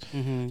it is.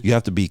 You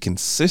have to be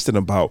consistent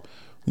about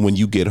when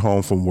you get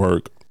home from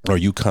work or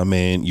you come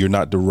in, you're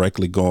not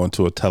directly going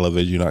to a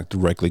television, you're not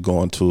directly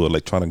going to an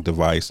electronic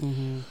device.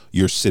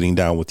 You're sitting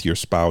down with your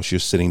spouse, you're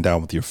sitting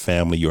down with your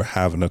family, you're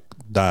having a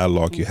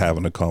dialogue, you're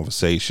having a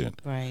conversation.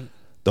 Right.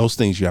 Those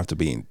things you have to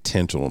be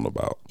intentional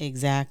about.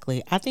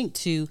 Exactly. I think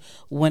too,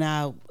 when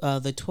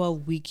the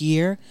 12-week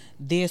year,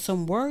 there's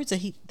some words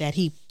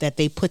that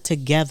they put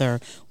together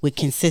with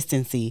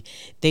consistency.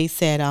 They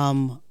said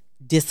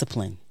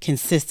discipline,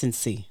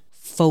 consistency,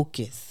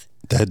 focus.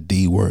 That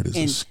D word is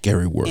a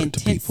scary word to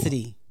people.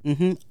 Intensity,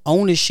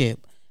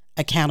 ownership,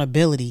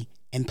 accountability,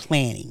 and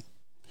planning.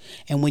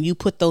 And when you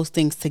put those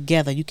things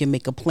together, you can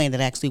make a plan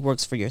that actually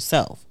works for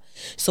yourself.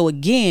 So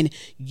again,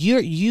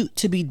 you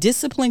to be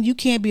disciplined, you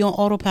can't be on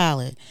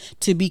autopilot.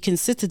 To be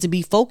consistent, to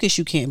be focused,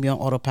 you can't be on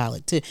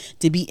autopilot.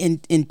 To be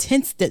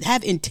intense, to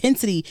have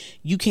intensity,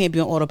 you can't be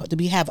on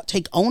autopilot.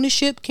 Take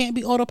ownership, can't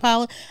be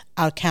autopilot.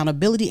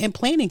 Accountability and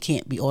planning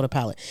can't be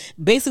autopilot.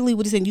 Basically,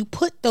 what he's saying, you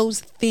put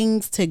those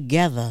things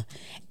together,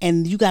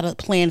 and you got a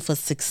plan for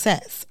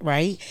success,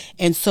 right?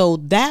 And so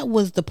that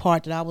was the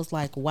part that I was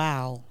like,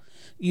 wow,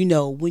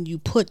 when you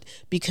put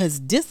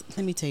let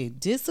me tell you,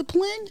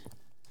 discipline.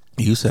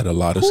 You said a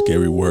lot of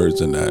scary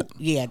words in that.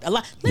 Yeah, a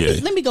lot.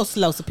 Let me go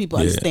slow so people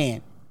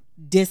understand.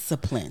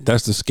 Discipline.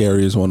 That's the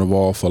scariest one of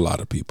all for a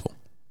lot of people.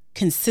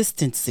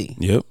 Consistency.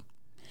 Yep.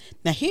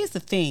 Now here's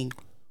the thing.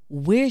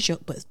 Where's your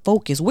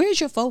focus? Where's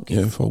your focus?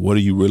 Yeah. For what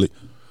are you really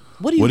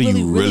what are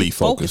you really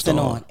focusing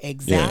on?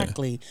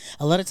 Exactly. Yeah.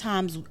 A lot of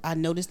times I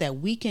notice that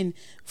we can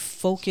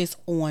focus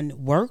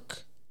on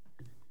work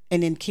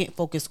and then can't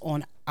focus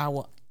on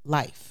our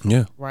life.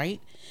 Yeah. Right?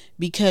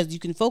 Because you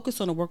can focus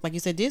on the work, like you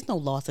said, there's no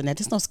loss in that.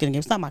 There's no skin in the game.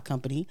 It's not my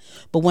company.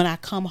 But when I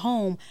come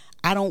home,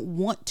 I don't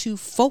want to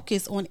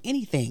focus on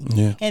anything.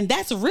 Yeah. And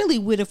that's really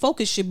where the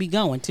focus should be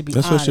going, to be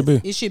honest. What it should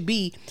be. It should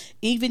be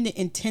even the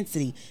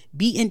intensity.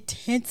 Be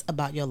intense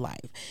about your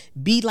life.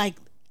 Be like,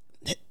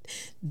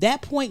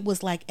 that point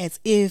was like as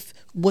if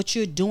what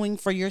you're doing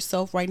for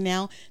yourself right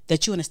now,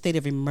 that you're in a state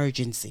of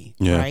emergency,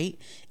 right?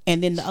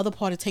 And then the other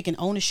part is taking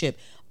ownership.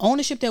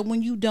 Ownership that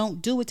when you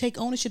don't do it, take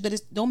ownership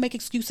that don't make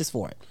excuses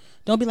for it.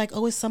 Don't be like,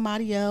 oh, it's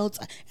somebody else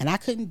and I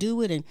couldn't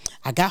do it and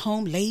I got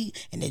home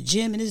late and the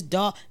gym and it's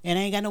dark and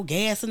I ain't got no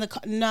gas in the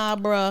car. Nah,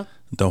 bruh.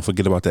 Don't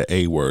forget about that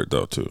A word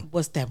though too.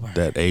 What's that word?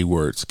 That A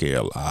word scare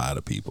a lot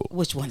of people.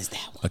 Which one is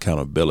that one?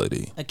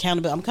 Accountability.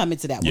 I'm coming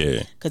to that one.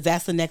 Yeah. Because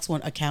that's the next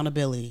one,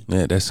 accountability.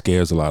 Yeah, that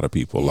scares a lot of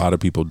people. A lot of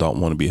people don't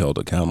want to be held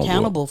accountable.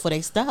 Accountable for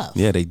their stuff.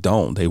 Yeah, they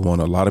don't. A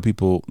lot of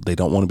people, they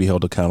don't want to be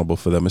held accountable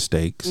for their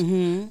mistakes.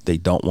 Mm-hmm. They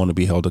don't want to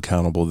be held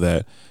accountable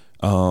that,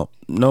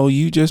 no,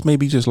 you just may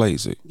be just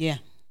lazy. Yeah.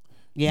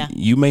 Yeah.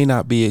 You may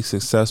not be as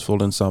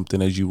successful in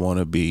something as you want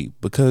to be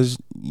because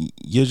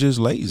you're just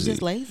lazy. You're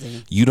just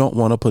lazy. You don't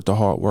want to put the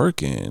hard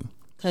work in.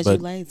 Because you're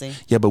lazy.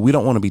 Yeah, but we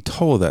don't want to be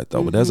told that though.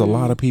 Mm-hmm. But there's a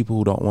lot of people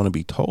who don't want to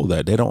be told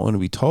that. They don't want to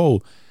be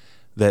told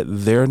that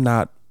they're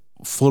not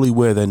fully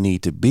where they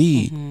need to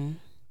be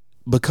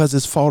because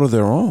it's fault of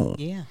their own.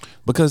 Yeah.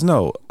 Because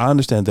no, I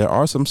understand there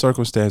are some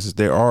circumstances.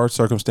 There are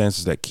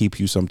circumstances that keep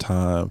you some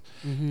time,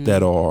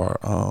 that are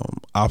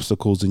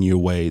obstacles in your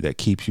way that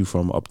keeps you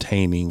from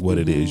obtaining what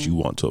it is you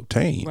want to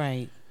obtain.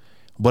 Right.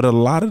 But a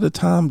lot of the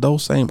time,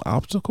 those same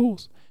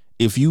obstacles,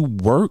 if you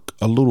work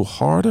a little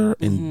harder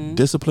and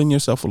discipline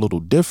yourself a little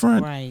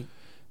different, right,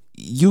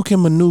 you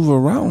can maneuver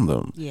around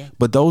them. Yeah.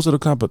 But those are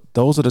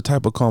the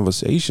type of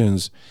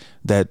conversations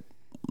that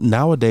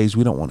nowadays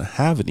we don't want to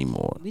have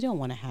anymore. We don't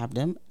want to have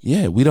them.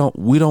 Yeah, we don't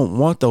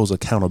want those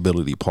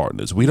accountability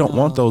partners. We don't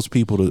want those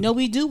people to. No,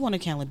 we do want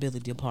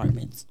accountability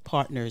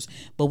partners,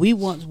 but we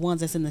want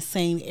ones that's in the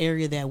same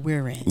area that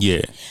we're in.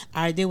 Yeah.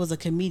 All right, there was a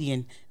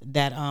comedian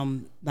that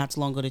not too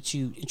long ago that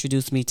you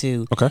introduced me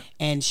to. Okay.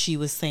 And she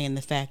was saying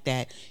the fact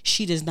that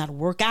she does not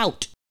work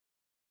out.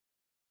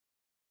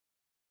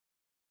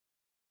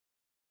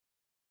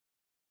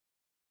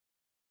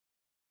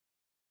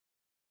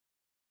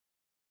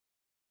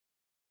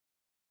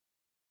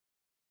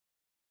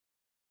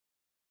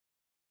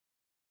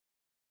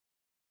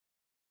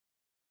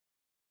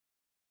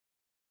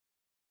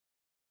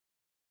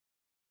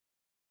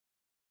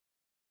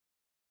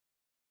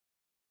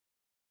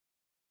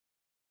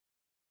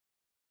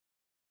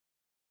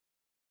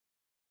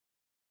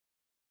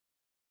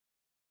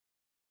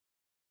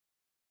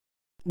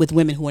 With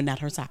women who are not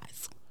her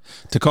size.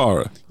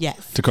 Takara.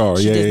 Yes. Takara,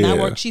 she does not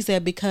yeah. work. She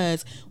said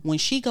because when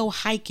she go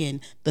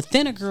hiking, the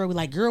thinner girl be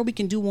like, girl, we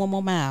can do one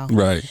more mile.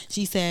 Right.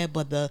 She said,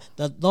 but the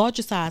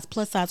larger size,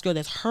 plus size girl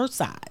that's her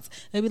size,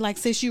 they be like,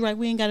 sis, you right,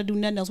 we ain't got to do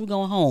nothing else. We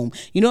going home.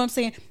 You know what I'm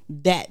saying?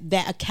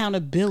 That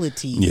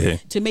accountability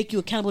to make you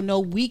accountable.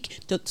 No,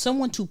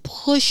 someone to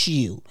push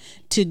you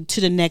to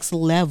the next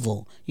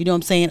level. You know what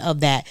I'm saying?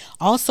 Of that.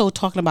 Also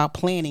talking about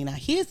planning. Now,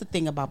 here's the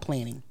thing about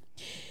planning.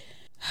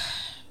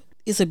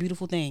 It's a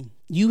beautiful thing.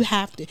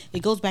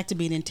 It goes back to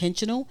being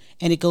intentional,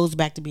 and it goes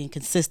back to being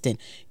consistent.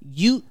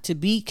 To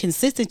be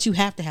consistent, you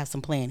have to have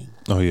some planning.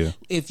 Oh yeah.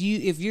 If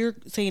you're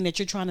saying that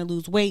you're trying to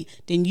lose weight,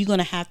 then you're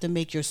gonna have to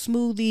make your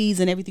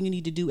smoothies and everything you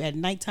need to do at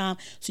nighttime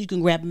so you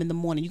can grab them in the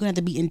morning. You're gonna have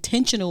to be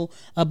intentional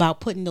about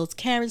putting those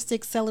carrot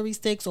sticks, celery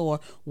sticks, or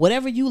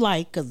whatever you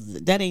like, because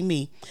that ain't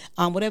me.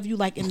 Whatever you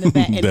like in the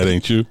back. That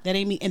ain't you. That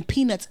ain't me. And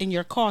peanuts in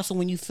your car, so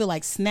when you feel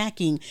like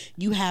snacking,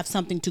 you have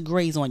something to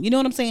graze on. You know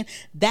what I'm saying?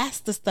 That's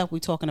the stuff we're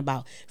talking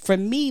about.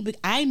 For me, but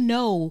I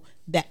know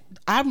that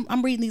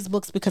I'm reading these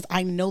books because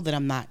I know that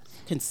I'm not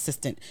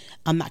consistent.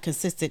 I'm not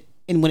consistent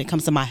when it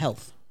comes to my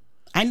health.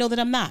 I know that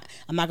I'm not.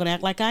 I'm not going to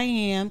act like I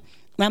am.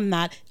 I'm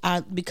not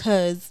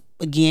because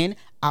again,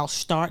 I'll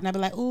start and I'll be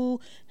like, "Oh,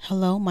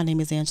 hello, my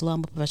name is Angela.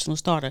 I'm a professional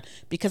starter,"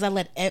 because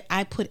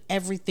I put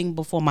everything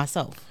before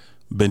myself.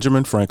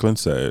 Benjamin Franklin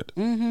said,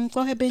 Go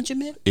ahead,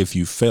 Benjamin. If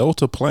you fail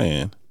to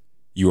plan,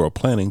 you are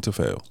planning to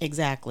fail.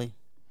 Exactly.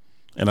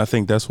 And I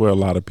think that's where a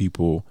lot of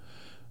people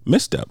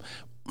misstep.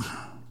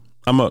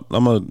 I'm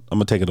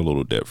gonna take it a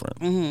little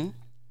different.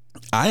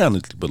 I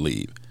honestly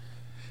believe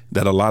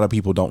that a lot of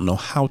people don't know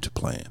how to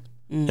plan,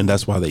 and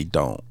that's why they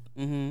don't.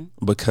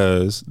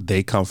 Because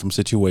they come from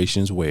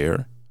situations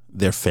where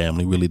their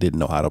family really didn't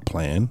know how to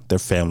plan. Their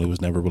family was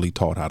never really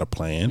taught how to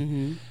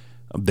plan.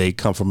 They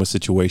come from a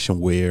situation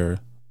where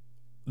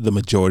the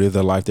majority of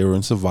their life they were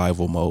in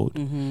survival mode.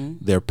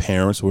 Their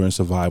parents were in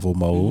survival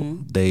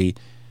mode. They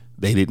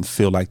didn't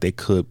feel like they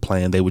could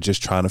plan. They were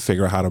just trying to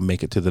figure out how to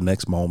make it to the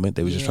next moment.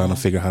 They were just trying to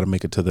figure out how to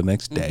make it to the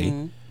next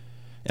day.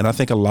 And I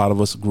think a lot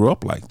of us grew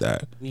up like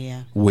that.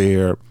 Yeah.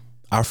 Where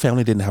our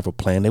family didn't have a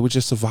plan. They were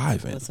just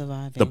surviving.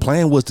 The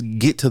plan was to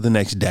get to the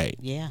next day.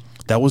 Yeah.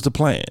 That was the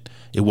plan.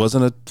 It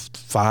wasn't a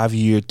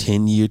 5-year,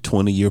 10-year,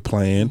 20-year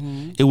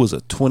plan. It was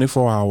a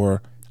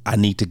 24-hour, I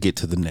need to get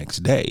to the next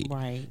day.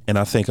 Right. And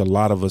I think a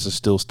lot of us are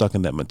still stuck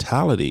in that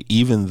mentality,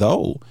 even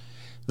though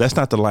that's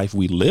not the life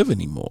we live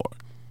anymore.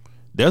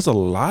 There's a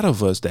lot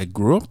of us that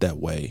grew up that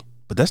way,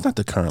 but that's not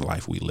the current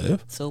life we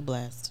live. So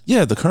blessed.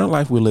 Yeah, the current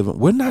life we live in,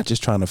 we're not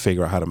just trying to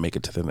figure out how to make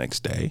it to the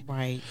next day.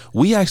 Right.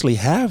 We actually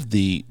have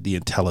the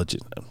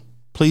intelligence.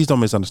 Please don't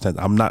misunderstand.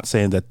 I'm not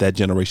saying that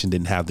generation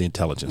didn't have the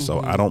intelligence, so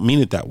I don't mean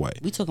it that way.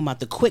 We talking about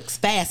the quick,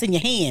 fast in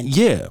your hand.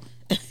 Yeah.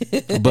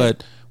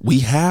 But we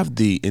have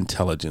the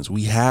intelligence.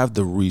 We have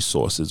the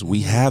resources.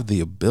 We have the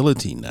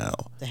ability now.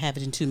 To have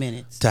it in 2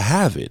 minutes. To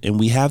have it. And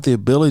we have the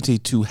ability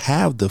to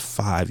have the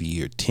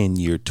 5-year,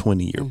 10-year,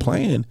 20-year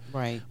plan.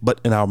 Right. But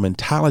in our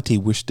mentality,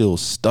 we're still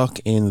stuck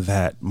in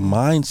that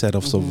mindset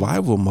of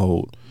survival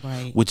mode,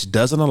 right, which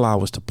doesn't allow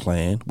us to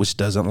plan, which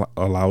doesn't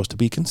allow us to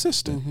be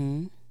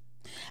consistent.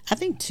 I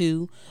think,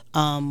 too,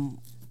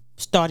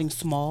 starting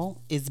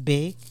small is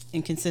big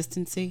in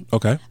consistency.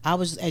 Okay.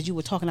 As you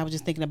were talking, I was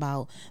just thinking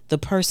about the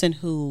person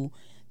who,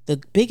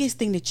 the biggest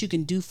thing that you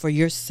can do for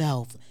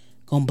yourself,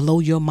 gonna blow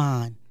your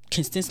mind,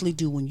 consistently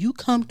do when you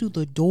come through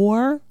the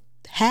door,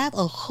 have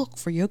a hook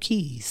for your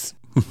keys.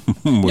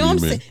 What do you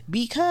mean?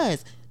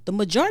 Because the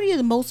majority of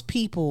the most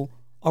people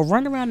are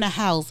running around the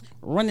house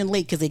running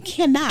late because they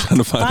cannot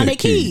find their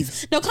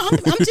keys. No,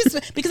 I'm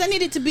just, because I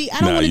need it to be, I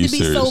don't want it to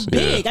be so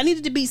big. I need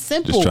it to be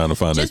simple. Just trying to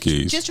find their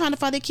keys. Just trying to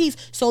find their keys.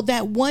 So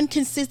that one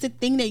consistent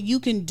thing that you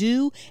can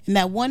do, and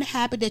that one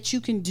habit that you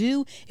can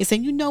do, is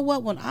saying, you know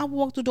what, when I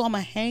walk through the door, I'm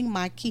going to hang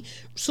my key.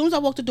 As soon as I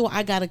walk through the door,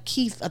 I got a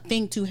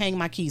thing to hang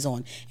my keys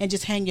on, and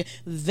just hang your,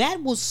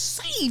 that will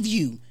save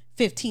you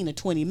 15 or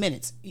 20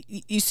 minutes.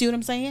 You see what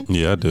I'm saying?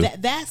 Yeah, I do.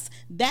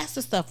 That's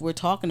the stuff we're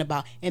talking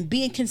about. And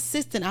being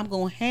consistent, I'm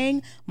going to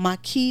hang my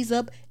keys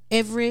up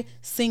every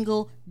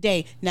single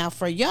day. Now,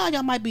 for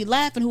y'all might be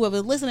laughing,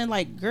 whoever's listening,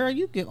 like, girl,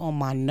 you get on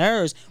my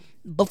nerves.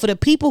 But for the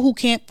people who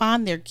can't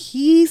find their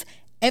keys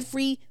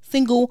every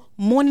single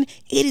morning,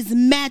 it is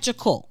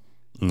magical.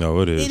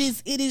 No, it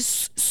is. It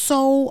is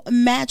so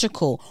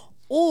magical.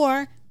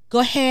 Or go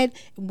ahead,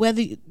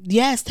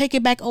 take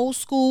it back old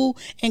school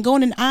and go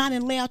in and iron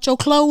and lay out your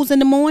clothes in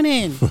the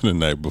morning. The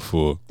night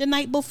before.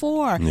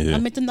 Yeah.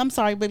 I'm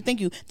sorry, baby.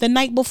 Thank you. The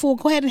night before.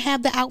 Go ahead and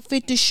have the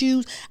outfit, the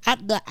shoes,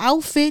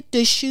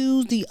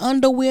 the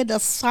underwear, the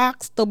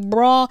socks, the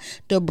bra,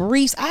 the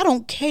briefs. I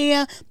don't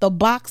care. The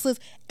boxes,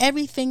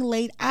 everything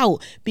laid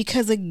out.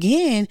 Because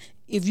again,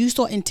 if you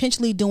start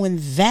intentionally doing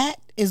that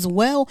as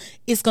well,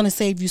 it's going to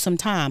save you some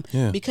time.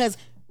 Yeah. Because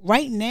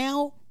right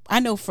now, I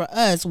know for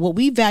us, what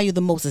we value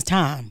the most is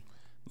time.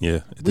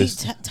 Yeah, this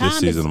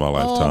season of my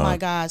life, time. Oh my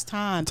gosh,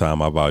 time.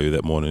 Time, I value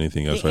that more than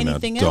anything else right now.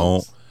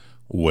 Don't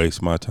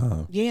waste my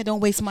time. Yeah, don't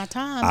waste my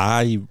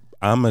time.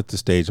 I'm at the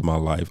stage of my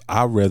life,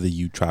 I'd rather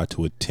you try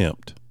to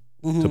attempt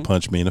to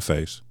punch me in the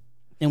face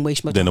than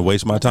waste my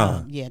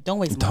time. Yeah, don't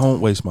waste my time.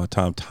 Don't waste my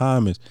time.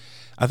 Time is,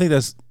 I think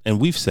that's,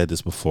 and we've said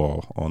this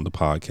before on the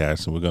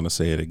podcast, and we're going to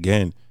say it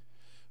again.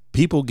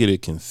 People get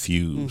it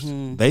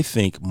confused. They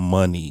think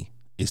money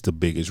is the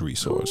biggest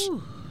resource.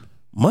 Ooh.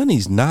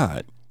 Money's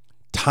not.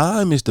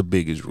 Time is the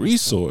biggest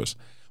resource,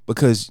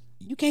 because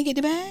you can't get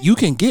it back. You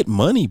can get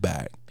money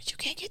back, but you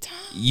can't get time.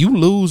 You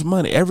lose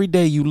money every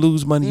day. You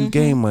lose money. You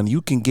gain money.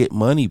 You can get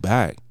money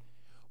back.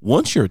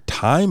 Once your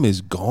time is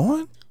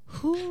gone,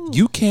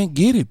 you can't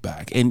get it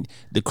back. And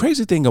the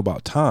crazy thing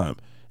about time,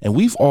 and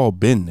we've all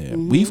been there.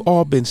 We've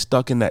all been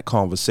stuck in that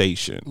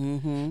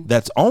conversation.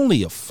 That's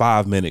only a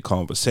 5-minute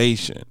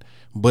conversation,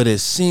 but it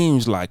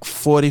seems like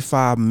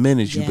 45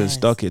 minutes you've been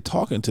stuck here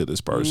talking to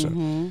this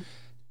person.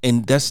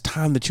 And that's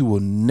time that you will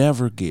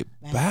never get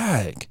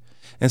back.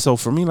 And so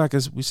for me, like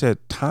as we said,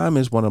 time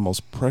is one of the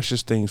most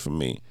precious things for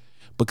me,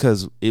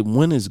 because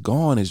when it's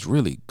gone, it's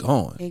really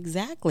gone.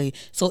 Exactly.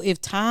 So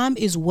if time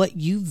is what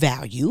you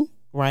value,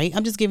 right?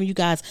 I'm just giving you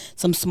guys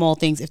some small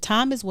things. If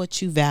time is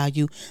what you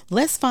value,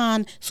 let's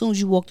find, as soon as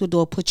you walk through the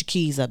door, put your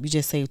keys up. You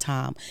just save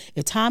time.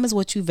 If time is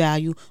what you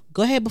value,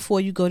 go ahead before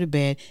you go to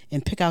bed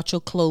and pick out your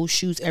clothes,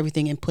 shoes,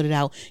 everything, and put it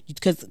out.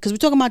 Because we're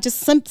talking about just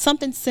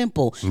something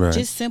simple,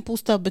 just simple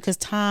stuff, because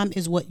time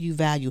is what you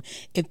value.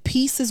 If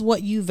peace is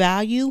what you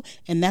value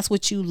and that's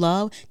what you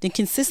love, then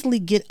consistently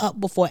get up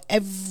before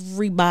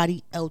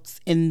everybody else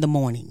in the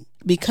morning,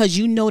 because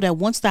you know that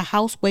once the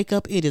house wake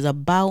up, it is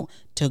about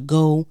to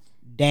go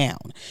down.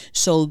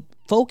 So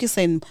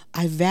focusing,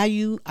 I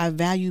value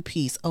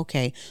peace.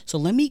 Okay, so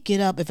let me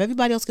get up. If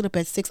everybody else get up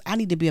at 6, I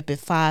need to be up at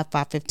 5,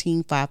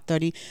 5:15,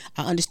 5:30.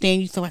 I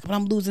understand you feel like, but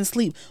I'm losing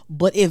sleep.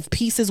 But if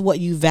peace is what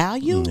you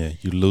value,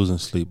 you're losing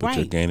sleep, but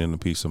you're gaining a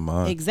peace of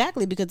mind.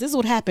 Exactly, because this is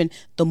what happened.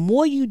 The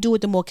more you do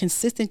it, the more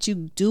consistent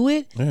you do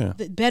it,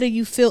 the better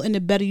you feel, and the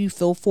better you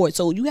feel for it.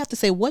 So you have to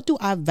say, what do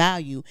I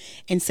value?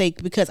 And say,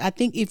 because I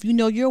think if you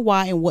know your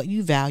why and what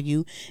you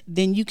value,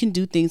 then you can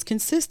do things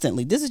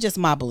consistently. This is just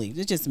my belief.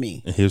 It's just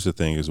me. And here's the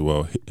thing as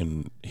well.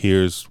 And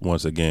here's,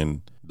 once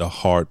again, the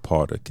hard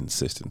part of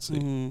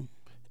consistency.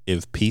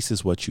 if peace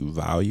is what you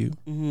value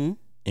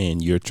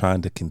and you're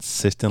trying to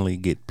consistently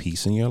get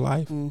peace in your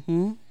life,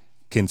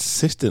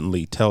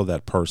 consistently tell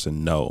that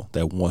person no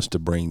that wants to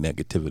bring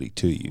negativity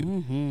to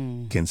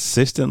you.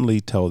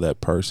 Consistently tell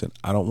that person,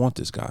 I don't want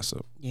this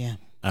gossip. Yeah.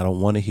 I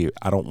don't want to hear.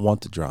 I don't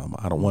want the drama.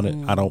 I don't want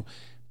to.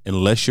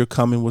 Unless you're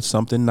coming with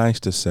something nice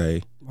to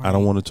say, I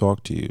don't want to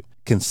talk to you.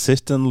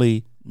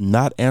 Consistently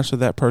not answer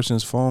that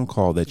person's phone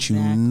call that you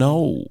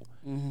know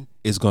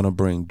is going to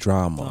bring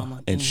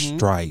drama and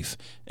strife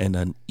and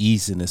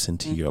uneasiness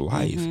into your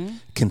life.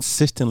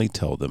 Consistently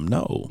tell them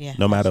no,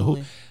 no matter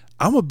who.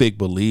 I'm a big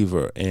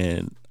believer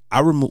in,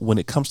 when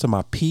it comes to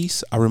my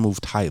peace, I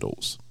remove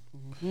titles.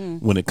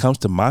 When it comes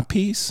to my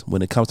peace,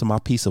 when it comes to my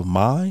peace of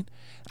mind,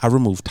 I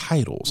remove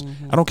titles.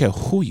 I don't care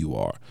who you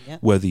are,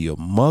 whether you're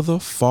mother,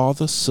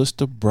 father,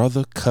 sister,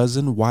 brother,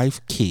 cousin,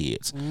 wife,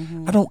 kids.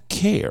 I don't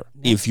care.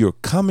 If you're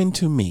coming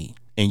to me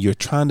and you're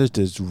trying to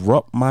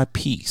disrupt my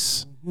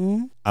peace,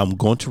 I'm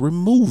going to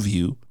remove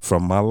you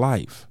from my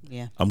life.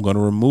 I'm going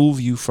to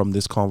remove you from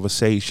this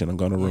conversation. I'm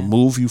going to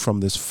remove you from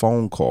this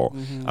phone call.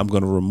 I'm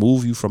going to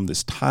remove you from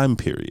this time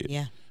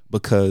period.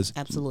 Because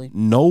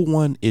no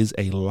one is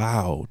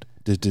allowed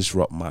to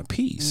disrupt my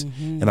peace.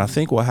 And I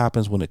think what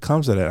happens when it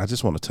comes to that, I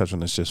just want to touch on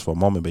this just for a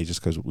moment, babe, just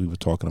because we were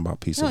talking about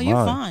peace of mind. No,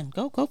 you're fine.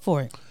 Go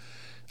for it.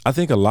 I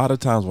think a lot of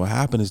times what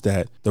happens is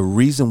that the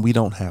reason we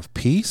don't have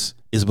peace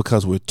is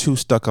because we're too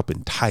stuck up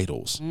in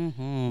titles.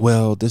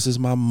 Well, this is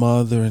my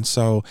mother, and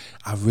so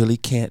I really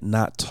can't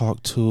not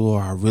talk to her,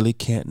 or I really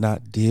can't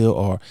not deal,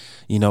 or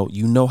you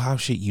know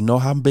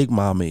how big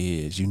mama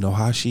is, you know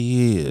how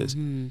she is.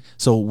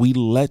 So we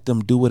let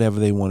them do whatever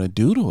they want to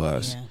do to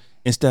us.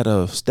 Instead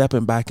of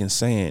stepping back and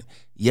saying,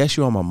 yes,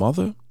 you are my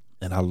mother,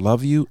 and I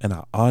love you, and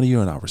I honor you,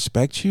 and I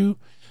respect you,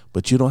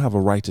 but you don't have a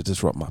right to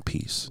disrupt my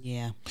peace.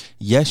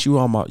 Yes, you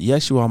are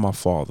my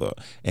father,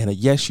 and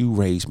yes, you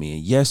raised me,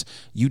 and yes,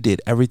 you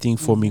did everything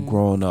for me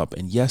growing up,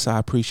 and yes, I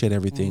appreciate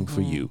everything for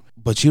you,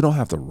 but you don't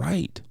have the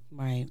right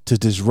to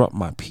disrupt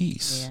my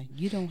peace.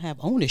 You don't have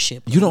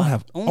ownership. You don't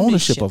have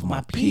ownership of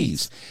my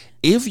peace.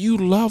 If you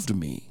loved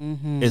me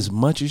as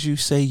much as you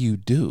say you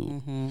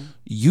do,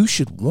 you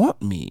should want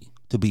me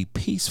to be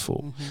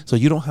peaceful. So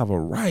you don't have a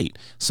right.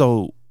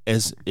 So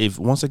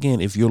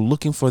if you're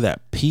looking for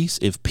that peace,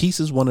 if peace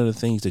is one of the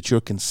things that you're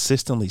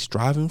consistently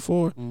striving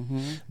for,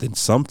 then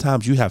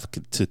sometimes you have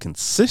to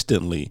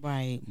consistently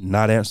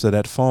not answer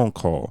that phone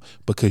call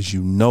because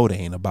you know they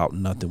ain't about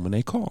nothing when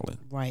they calling.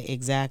 Right,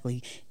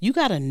 exactly. You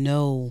got to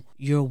know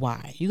your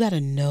why. You got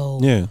to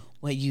know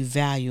what you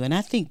value. And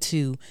I think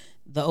too,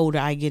 the older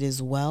I get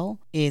as well,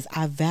 is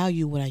I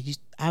value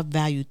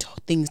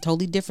things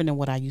totally different than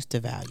what I used to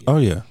value. Oh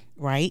yeah.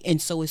 Right.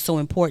 And so it's so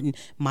important.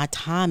 My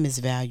time is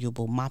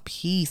valuable. My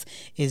peace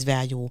is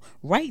valuable.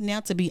 Right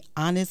now, to be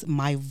honest,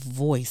 my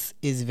voice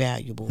is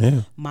valuable.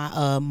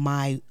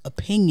 My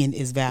opinion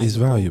is valuable. It's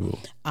valuable.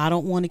 I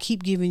don't want to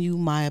keep giving you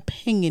my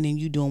opinion and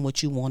you doing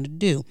what you want to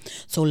do.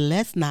 So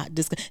let's not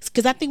discuss,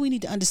 because I think we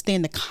need to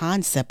understand the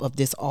concept of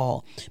this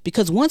all.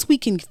 Because once we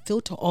can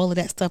filter all of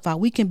that stuff out,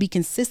 we can be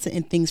consistent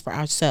in things for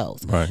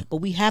ourselves. Right. But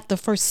we have to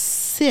first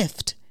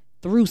sift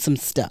through some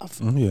stuff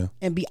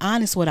and be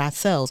honest with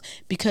ourselves,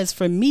 because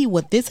for me,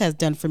 what this has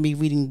done for me,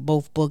 reading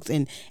both books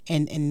and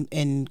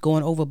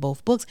going over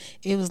both books,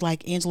 it was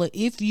like, Angela,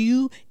 if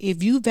you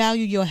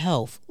value your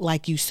health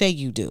like you say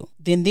you do,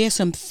 then there's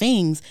some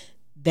things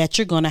that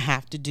you're going to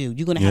have to do.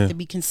 You're going to have to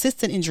be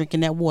consistent in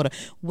drinking that water,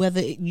 whether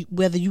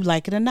you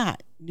like it or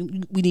not.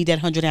 We need that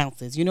 100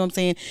 ounces. You know what I'm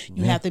saying?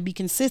 You have to be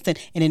consistent.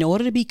 And in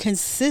order to be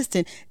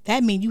consistent,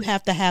 that means you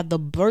have to have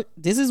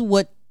this is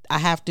what I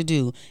have to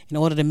do in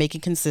order to make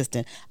it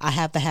consistent. I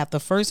have to have the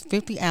first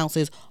 50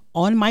 ounces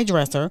on my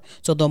dresser.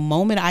 So the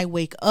moment I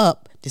wake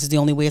up, this is the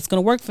only way it's going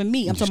to work for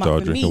me. I'm talking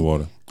about for me.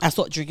 Water. I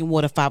start drinking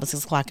water 5 or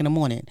 6 o'clock in the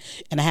morning,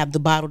 and I have the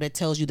bottle that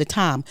tells you the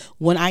time.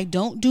 When I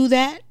don't do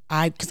that,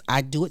 because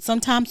I do it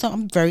sometimes, so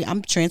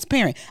I'm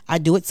transparent. I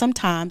do it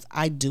sometimes,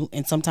 I do,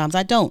 and sometimes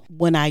I don't.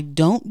 When I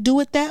don't do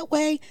it that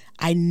way,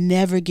 I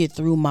never get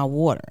through my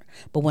water.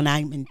 But when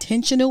I'm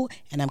intentional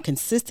and I'm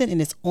consistent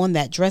and it's on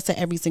that dresser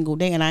every single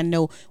day, and I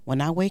know when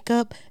I wake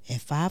up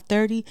at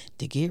 5:30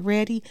 to get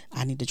ready,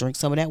 I need to drink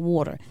some of that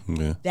water.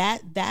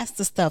 That's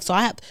the stuff.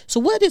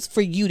 So what is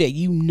for you that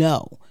you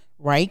know,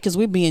 right? Because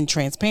we're being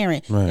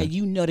transparent, that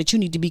you know that you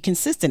need to be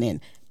consistent in.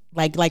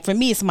 Like for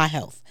me, it's my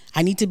health.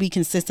 I need to be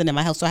consistent in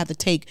my health. So I have to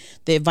take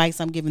the advice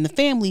I'm giving the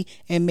family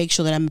and make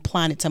sure that I'm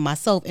applying it to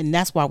myself. And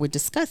that's why we're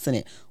discussing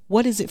it.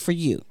 What is it for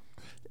you?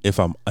 If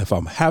I'm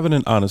having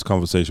an honest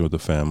conversation with the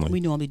family,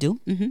 we normally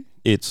do.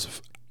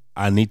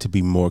 I need to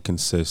be more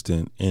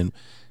consistent. And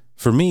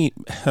for me,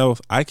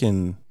 health, I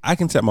can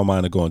set my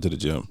mind to going to the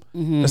gym.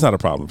 That's not a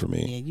problem for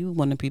me. Yeah, you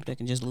one of the people that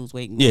can just lose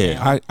weight.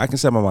 I can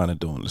set my mind to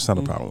doing it. It's not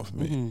a problem for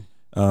me.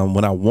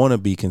 When I want to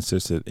be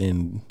consistent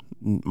in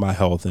my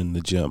health in the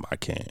gym, I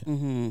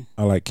can.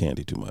 I like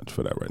candy too much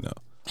for that right now.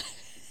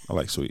 I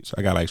like sweets.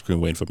 I got ice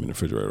cream waiting for me in the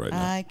refrigerator right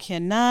now. I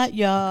cannot,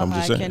 y'all. I'm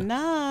just saying.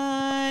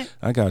 Cannot.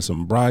 I got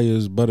some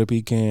Breyers butter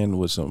pecan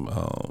with some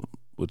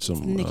with some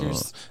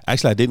Snickers.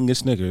 Actually, I didn't get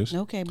Snickers.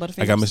 Okay,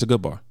 Butterfingers. I got Mr.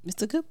 Goodbar.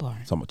 Mr.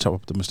 Goodbar. So I'm gonna chop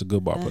up the Mr.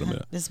 Goodbar, put him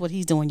in. That's what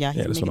he's doing, y'all.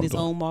 He's making his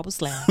own marble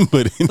slab.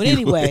 But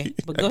anyway,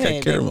 go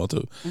ahead. Caramel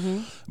too.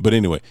 But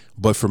anyway,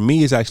 but for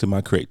me, it's actually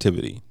my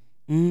creativity.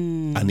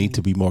 I need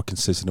to be more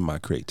consistent in my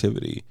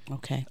creativity.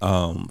 Okay.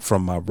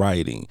 From my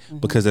writing,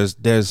 because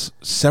there's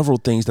several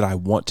things that I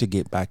want to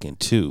get back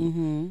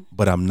into,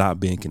 but I'm not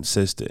being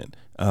consistent.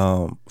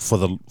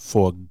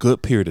 For a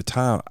good period of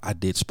time, I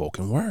did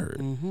spoken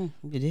word.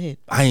 You did.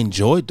 I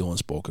enjoyed doing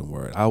spoken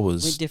word. I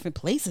was went different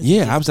places.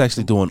 Yeah, I was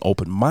actually doing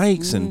open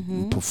mics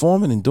and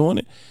performing and doing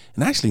it,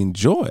 and I actually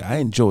I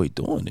enjoyed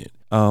doing it.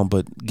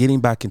 But getting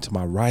back into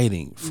my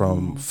writing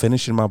from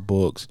finishing my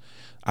books.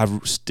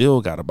 I've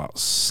still got about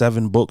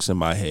 7 books in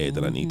my head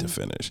that I need to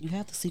finish. You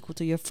have the sequel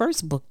to your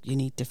first book you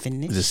need to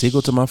finish. The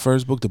sequel to my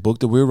first book, the book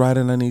that we're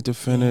writing, I need to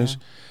finish.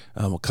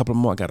 A couple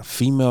more. I got a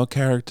female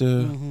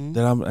character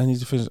that I need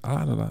to finish.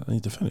 I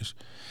need to finish.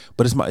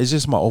 But it's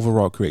just my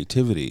overall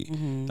creativity.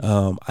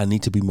 I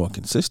need to be more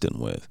consistent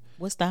with.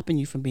 What's stopping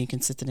you from being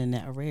consistent in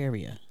that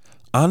area?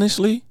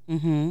 Honestly,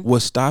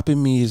 what's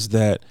stopping me is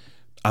that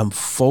I'm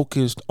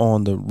focused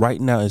on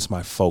right now is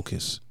my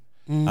focus.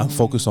 I'm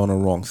focused on the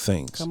wrong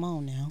things. Come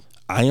on now.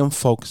 I am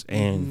focused,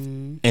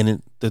 and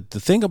the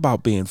thing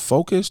about being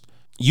focused,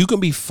 you can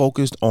be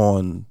focused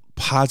on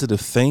positive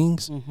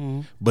things,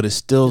 but it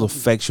still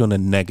affects you in a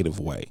negative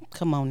way.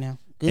 Come on now.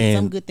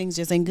 Some good things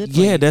just ain't good for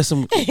you. Yeah, that's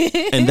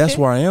and that's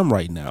where I am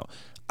right now.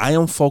 I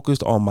am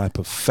focused on my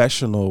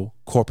professional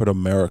corporate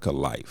America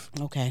life.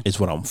 Okay. It's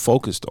what I'm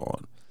focused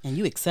on. And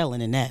you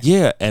excelling in that.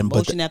 Yeah, and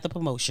promotion after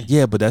promotion.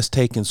 Yeah, but that's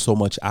taking so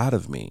much out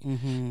of me.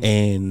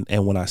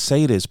 And when I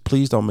say this,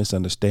 please don't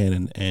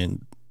misunderstand.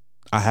 And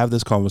I have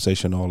this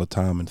conversation all the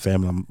time. And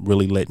family, I'm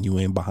really letting you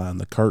in behind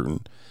the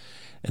curtain.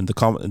 And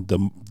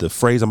the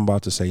phrase I'm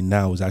about to say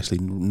now is actually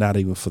not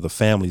even for the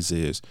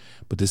families,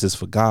 but this is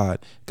for God.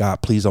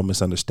 God, please don't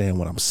misunderstand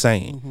what I'm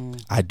saying.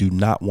 I do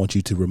not want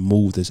you to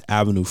remove this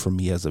avenue from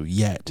me as of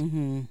yet.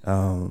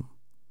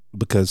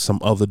 Because some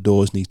other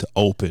doors need to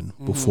open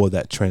before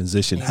that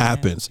transition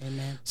happens.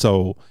 Amen.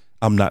 So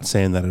I'm not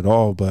saying that at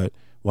all, but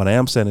what I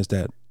am saying is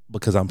that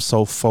because I'm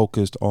so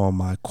focused on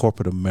my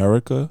corporate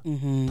America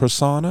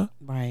persona,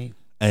 right,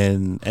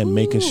 and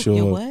making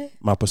sure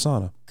my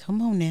persona.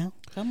 Come on now,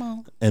 come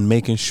on, and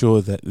making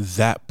sure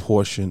that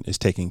portion is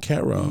taken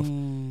care of,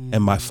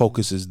 and my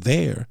focus is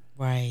there.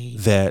 Right.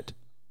 That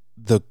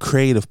the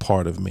creative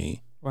part of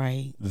me,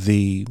 right,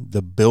 the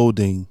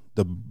building.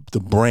 The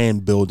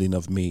brand building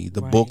of me,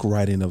 the book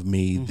writing of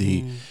me,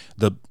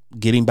 the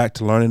getting back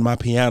to learning my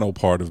piano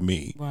part of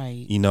me,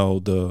 right? You know,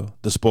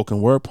 the spoken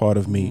word part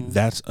of me.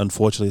 That's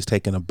unfortunately is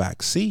taking a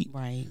back seat,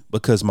 right?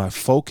 Because my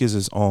focus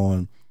is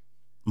on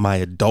my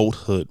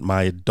adulthood,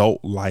 my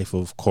adult life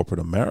of corporate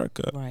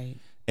America, right?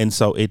 And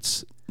so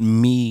it's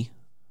me.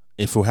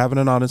 If we're having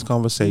an honest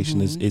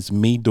conversation, it's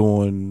me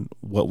doing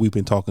what we've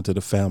been talking to the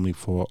family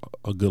for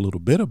a good little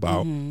bit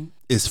about.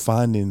 Is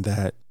finding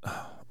that.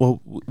 Well,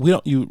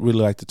 you really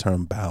like the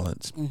term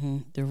balance.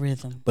 The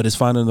rhythm. But it's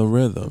finding the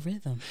rhythm.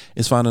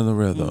 It's finding the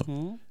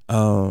rhythm.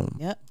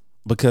 Yep.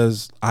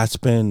 Because I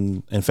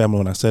spend, and family,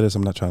 when I say this,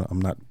 I'm not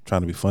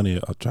trying to be funny.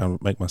 I'm trying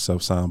to make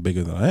myself sound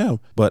bigger than I am.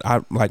 But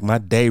my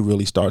day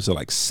really starts at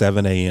like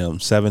 7 a.m.,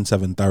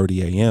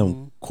 7:30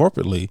 a.m.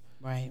 corporately.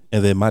 Right.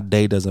 And then my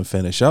day doesn't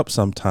finish up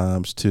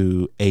sometimes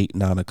to 8,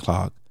 9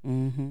 o'clock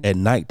at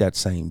night that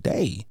same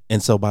day.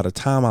 And so by the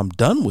time I'm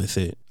done with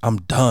it, I'm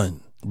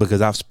done.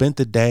 Because I've spent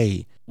the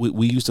day,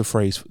 we use the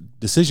phrase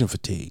decision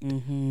fatigue,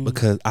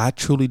 because I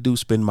truly do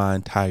spend my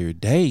entire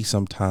day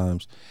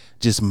sometimes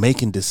just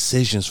making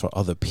decisions for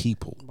other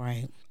people.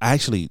 Right.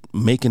 Actually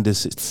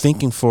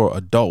thinking for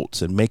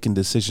adults and making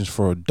decisions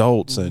for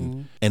adults,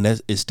 and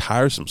it's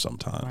tiresome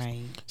sometimes.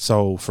 Right.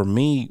 So for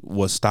me,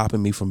 what's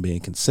stopping me from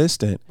being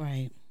consistent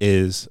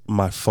is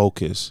my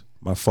focus.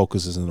 My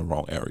focus is in the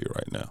wrong area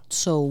right now.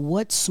 So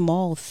what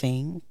small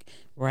thing,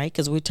 right?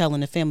 Because we're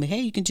telling the family,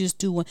 hey, you can just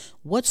do one.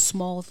 What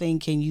small thing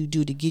can you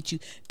do to get you?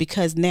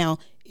 Because now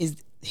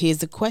here's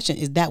the question: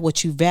 is that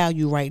what you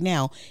value right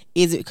now?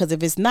 Is it? Because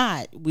if it's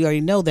not, we already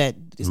know that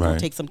it's going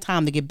to take some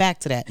time to get back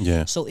to that.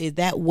 Yeah. So is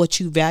that what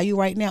you value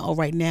right now, or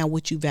right now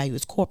what you value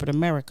is corporate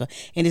America?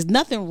 And there's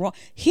nothing wrong.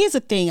 Here's the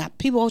thing: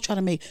 people always try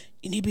to make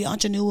you need to be an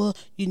entrepreneur.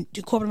 You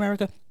do corporate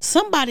America.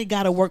 Somebody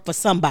got to work for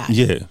somebody.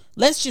 Yeah.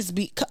 Let's just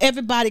be.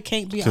 Everybody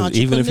can't be an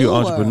entrepreneur. Even if you're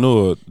an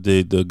entrepreneur,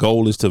 the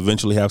goal is to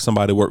eventually have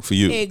somebody work for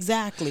you.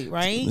 Exactly.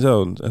 Right.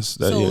 So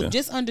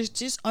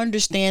just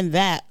understand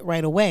that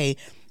right away.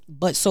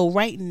 But so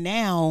right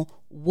now,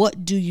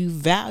 what do you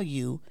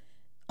value?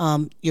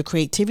 Your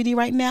creativity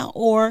right now,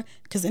 or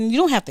because and you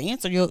don't have to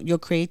answer your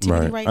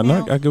creativity right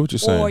now. I get what you're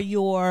saying.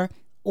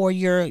 Or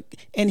your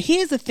and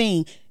here's the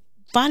thing: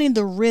 finding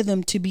the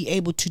rhythm to be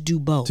able to do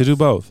both. To do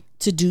both.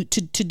 To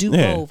do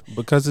both.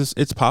 Because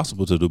it's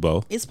possible to do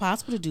both. It's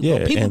possible to do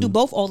both. People do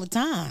both all the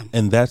time.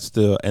 And that's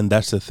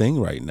the thing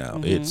right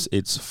now.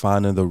 It's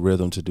finding the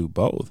rhythm to do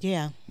both.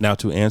 Yeah. Now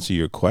to answer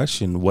your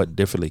question, what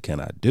differently can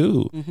I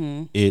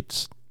do?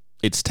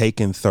 it's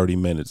taking 30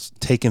 minutes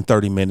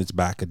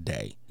back a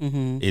day.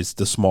 It's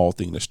the small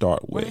thing to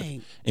start with.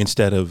 Right.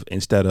 Instead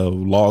of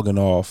logging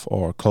off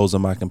or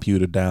closing my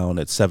computer down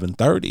at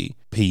 7:30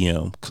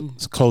 p.m.,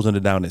 closing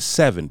it down at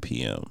 7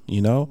 p.m.,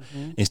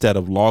 instead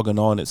of logging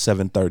on at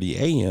 7:30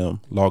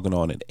 a.m., logging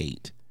on at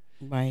 8.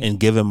 Right. And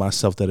giving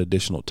myself that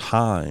additional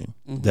time,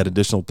 that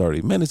additional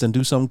 30 minutes, and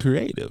do something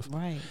creative.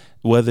 Right.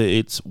 Whether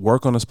it's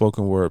work on a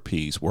spoken word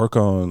piece, work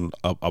on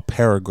a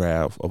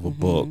paragraph of a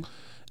book,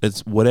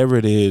 it's whatever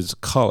it is,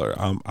 color.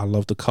 I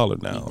love to color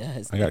now.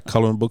 I got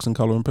coloring books and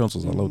coloring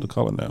pencils. I love to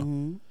color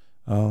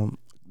now.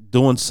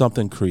 Doing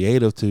something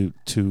creative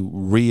to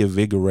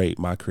reinvigorate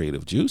my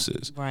creative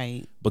juices.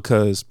 Right.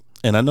 Because,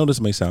 and I know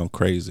this may sound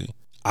crazy,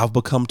 I've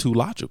become too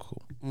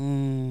logical.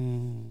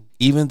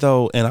 Even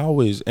though, and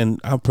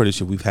I'm pretty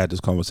sure we've had this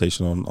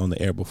conversation on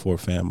the air before,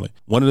 family.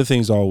 One of the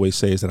things I always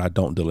say is that I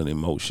don't deal in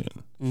emotion.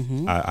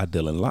 I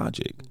deal in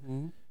logic.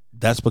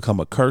 That's become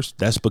a curse.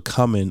 That's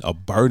becoming a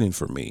burden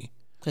for me.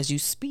 Because you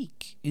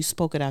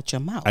spoke it out your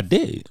mouth. I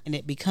did. And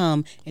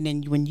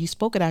then when you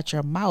spoke it out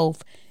your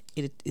mouth,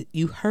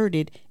 you heard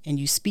it and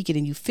you speak it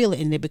and you feel it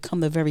and it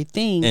become the very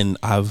thing. And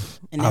I've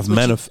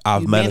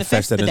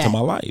manifested that into my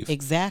life.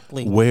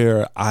 Exactly.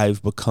 Where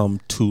I've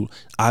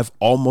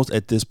almost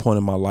at this point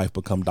in my life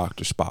become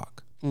Dr.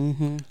 Spock.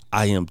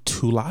 I am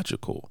too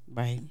logical.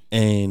 Right.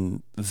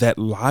 And that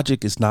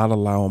logic is not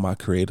allowing my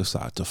creative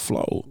side to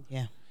flow.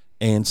 Yeah.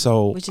 And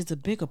so, which is a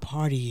bigger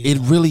part of you. It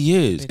really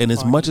is. And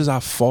as much as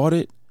I fought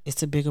it,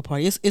 it's a bigger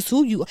part. It's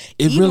who you are.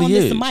 It even really on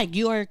is. Mr. Mike,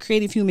 you are a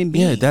creative human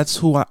being. Yeah, that's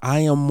who I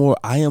am.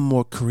 I am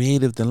more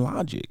creative than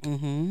logic.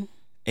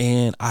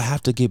 And I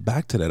have to get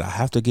back to that. I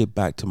have to get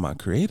back to my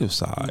creative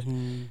side.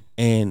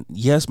 And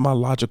yes, my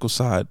logical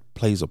side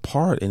plays a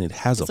part, and it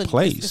has a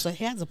place. It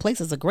has a place.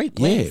 It's a great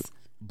place. Yeah,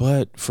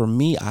 but for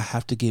me, I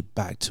have to get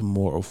back to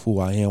more of who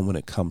I am when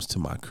it comes to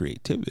my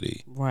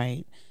creativity.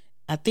 Right.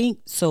 I think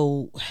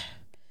so.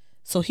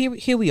 So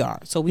here we are.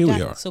 So we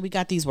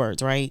got these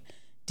words, right?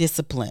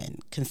 Discipline,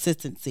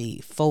 consistency,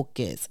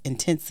 focus,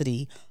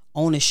 intensity,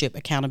 ownership,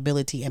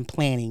 accountability, and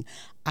planning.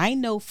 I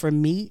know for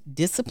me,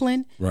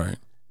 discipline, right,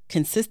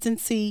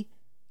 consistency,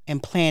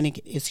 and planning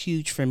is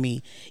huge for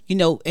me.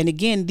 And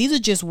again, these are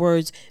just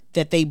words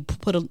that they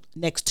put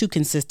next to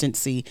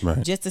consistency,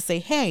 right, just to say,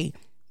 hey,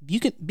 you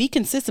can be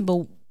consistent,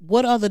 but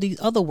what are these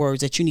other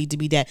words that you need to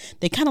be that?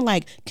 They kind of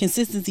like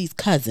consistency's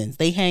cousins.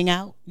 They hang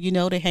out,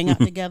 they hang out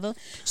together.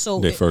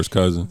 So their first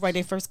cousin. Right,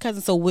 their first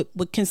cousin. So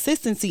with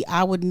consistency,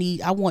 I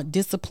want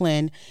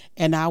discipline,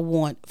 and I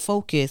want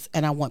focus,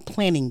 and I want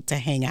planning to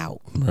hang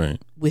out.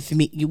 Right. With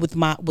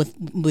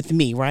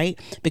me, right?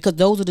 Because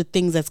those are the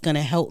things that's going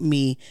to help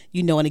me,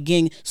 and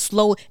again,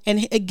 slow.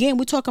 And again,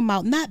 we're talking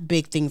about not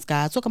big things,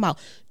 guys. We're talking about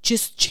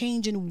just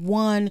changing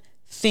one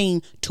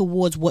thing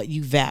towards what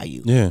you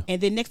value. Yeah.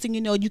 And then next thing you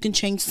know, you can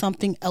change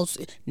something else.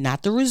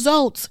 Not the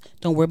results.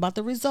 Don't worry about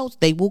the results.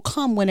 They will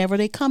come whenever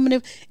they come.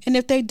 And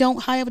if they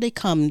don't, however they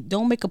come,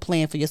 don't make a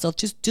plan for yourself.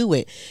 Just do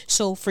it.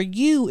 So for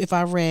you, if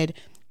I read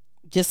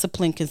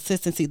discipline,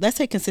 consistency, let's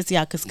say consistency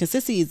out, because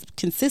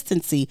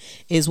consistency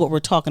is what we're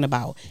talking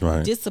about.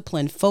 Right.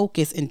 Discipline,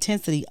 focus,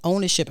 intensity,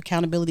 ownership,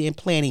 accountability, and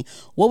planning.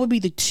 What would be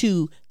the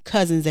two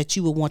cousins that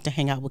you would want to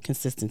hang out with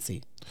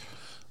consistency?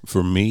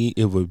 For me,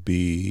 it would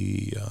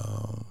be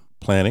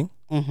planning,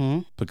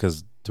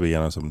 because to be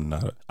honest,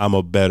 I'm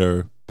a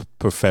better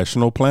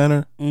professional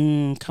planner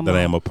than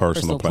I am a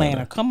personal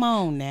planner. Come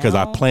on now, because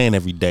I plan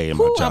every day in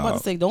my job. I'm about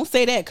to say, don't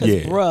say that, because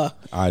bruh,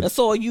 that's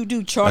all you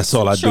do. Charts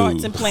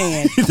and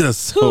plans.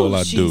 That's all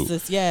I do.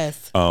 Jesus,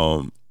 yes.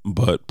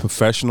 But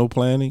professional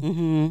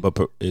planning, but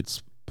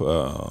it's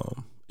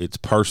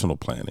personal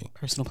planning.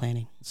 Personal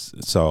planning.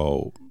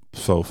 So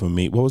for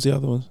me, what was the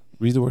other one?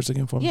 Read the words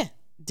again for me. Yeah.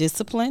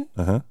 Discipline,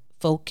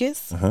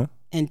 focus,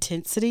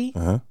 intensity,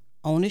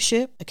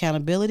 ownership,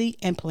 accountability,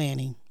 and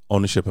planning.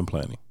 Ownership and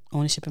planning.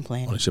 And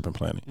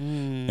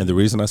the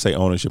reason I say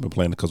ownership and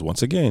planning, because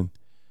once again,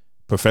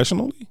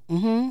 professionally,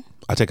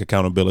 I take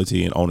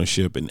accountability and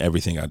ownership in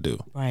everything I do.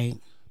 Right.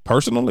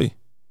 Personally,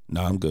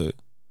 I'm good.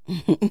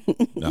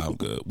 I'm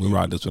good. We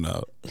ride this one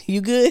out. You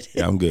good?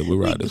 Yeah, I'm good. We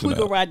ride this one out.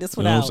 We gonna ride this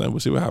one out. What I'm saying? We'll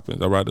see what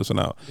happens. I ride this one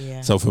out.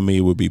 Yeah. So for me,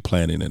 it would be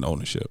planning and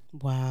ownership.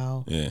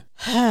 Wow.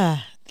 Yeah.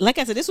 Like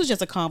I said, this was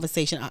just a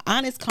conversation, an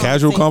honest conversation.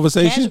 Casual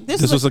conversation?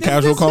 This was a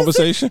casual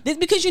conversation?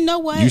 Because you know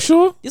what? You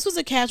sure? This was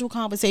a casual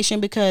conversation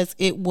because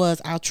it was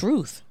our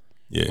truth.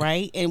 Yeah.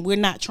 Right? And we're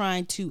not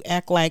trying to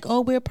act like, oh,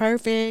 we're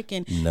perfect.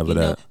 And never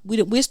that.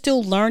 We're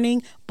still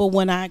learning. But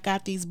when I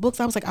got these books,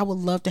 I was like, I would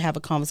love to have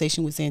a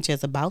conversation with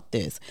Sanchez about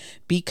this,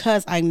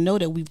 because I know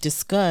that we've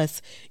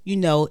discussed,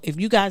 if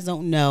you guys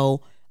don't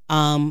know,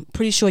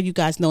 pretty sure you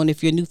guys know. And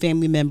if you're new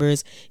family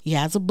members, he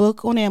has a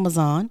book on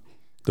Amazon.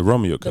 The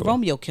Romeo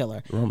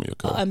Killer.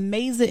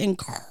 Amazing,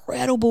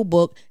 incredible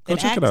book. Go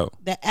check it out.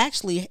 That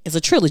actually is a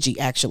trilogy,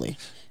 actually.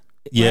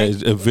 Yeah,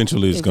 right?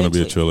 eventually it's going to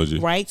be a trilogy.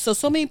 Right?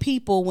 So many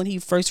people, when he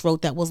first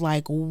wrote that, was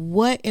like,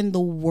 what in the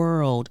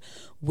world?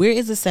 Where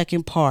is the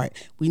second part?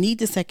 We need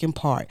the second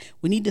part.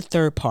 We need the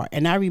third part.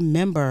 And I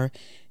remember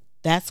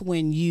that's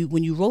when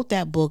you wrote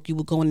that book, you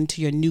were going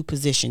into your new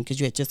position because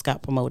you had just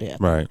got promoted.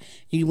 Right.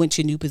 You went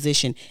to your new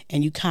position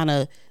and you kind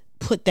of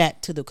put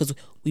that to because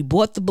we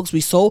bought the books,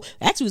 we sold.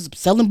 Actually, we was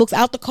selling books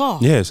out the car.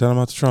 Yeah, selling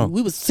them out the trunk.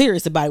 We was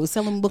serious about it. We was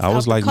selling books. I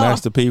was like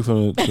Master P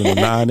from the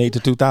 98 to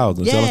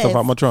 2000, selling stuff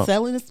out my trunk.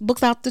 Selling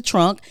books out the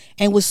trunk,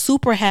 and was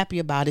super happy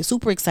about it,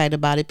 super excited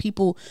about it.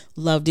 People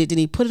loved it. Then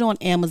he put it on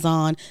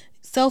Amazon,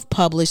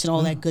 self-published, and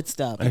all that good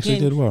stuff. Actually,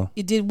 did well.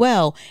 It did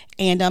well,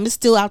 and it's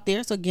still out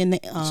there. So again,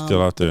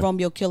 still out there. The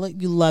Romeo Killer,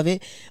 you love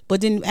it.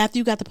 But then after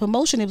you got the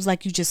promotion, it was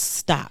like you just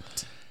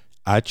stopped.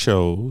 I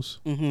chose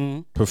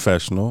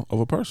professional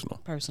over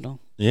personal. Personal.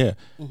 Yeah,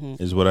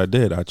 is what I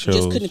did. I chose.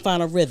 You just couldn't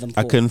find a rhythm.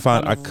 I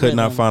could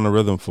not find a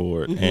rhythm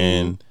for it,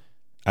 and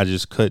I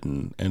just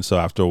couldn't. And so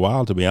after a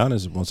while, to be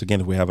honest, once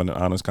again, if we're having an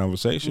honest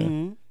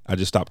conversation, I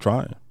just stopped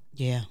trying.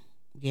 Yeah.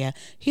 Yeah.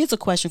 Here's a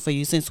question for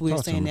you, since we're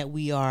saying that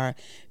we are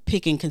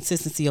picking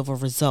consistency over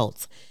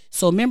results.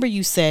 So remember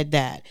you said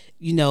that,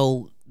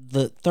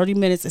 the 30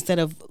 minutes, instead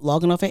of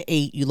logging off at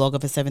 8, you log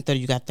off at 7:30,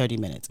 you got 30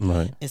 minutes.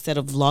 Right. Instead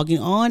of logging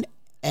on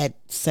at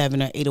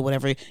 7 or 8 or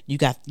whatever, you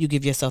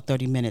give yourself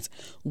 30 minutes.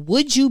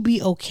 Would you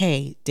be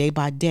okay day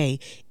by day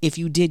if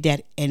you did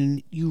that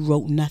and you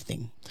wrote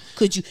nothing?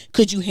 Could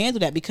you handle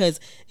that?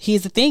 Because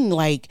here's the thing,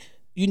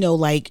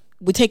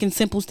 we're taking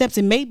simple steps,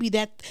 and maybe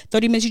that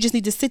 30 minutes you just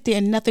need to sit there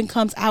and nothing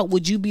comes out.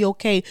 Would you be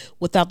okay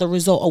without the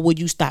result, or would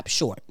you stop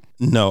short?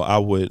 No, I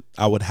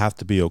would have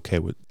to be okay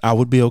with. I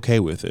would be okay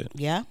with it.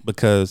 Yeah.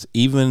 Because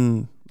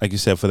even like you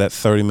said, for that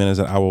 30 minutes,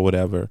 an hour,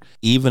 whatever,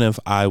 even if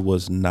I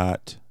was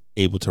not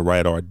able to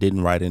write or I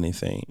didn't write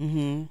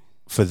anything,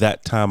 for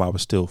that time I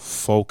was still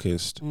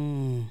focused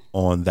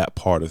on that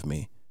part of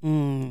me.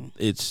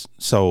 It's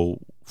so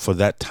for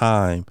that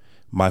time,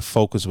 my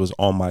focus was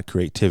on my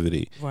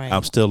creativity. Right.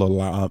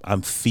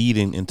 I'm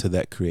feeding into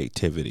that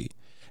creativity.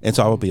 And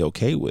so I would be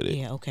okay with it.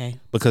 Yeah, okay.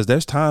 Because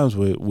there's times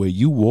where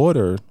you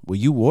water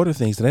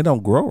things and they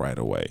don't grow right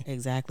away.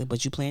 Exactly,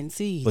 but you plant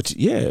seeds.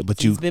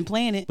 But you've been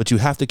planted. But you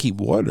have to keep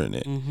watering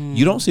it.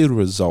 You don't see the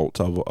results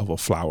of a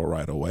flower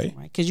right away.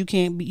 Right, because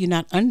you're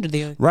not under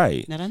there.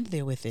 Right. Not under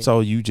there with it.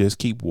 So you just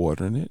keep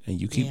watering it, and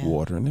you keep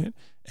watering it,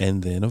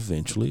 and then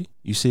eventually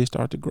you see it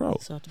start to grow.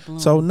 Start to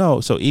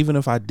bloom. So even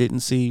if I didn't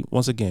see,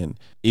 once again,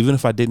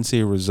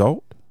 a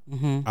result,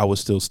 I would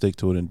still stick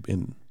to it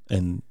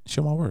and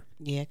show my work.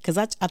 Yeah, because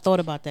I thought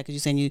about that, because you're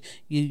saying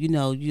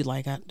you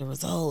like the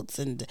results,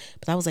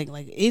 but I was like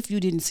if you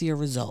didn't see a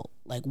result,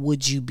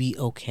 would you be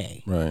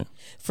okay? Right.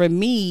 For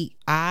me,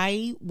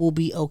 I will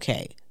be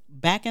okay.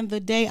 Back in the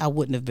day, I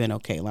wouldn't have been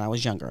okay when I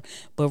was younger,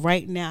 but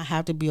right now I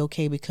have to be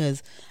okay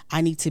because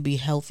I need to be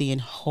healthy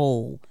and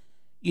whole.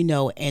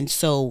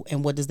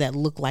 And what does that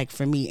look like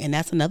for me? And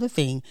that's another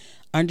thing,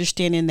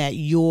 understanding that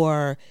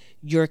your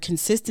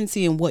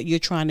consistency and what you're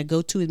trying to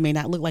go to, it may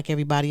not look like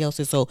everybody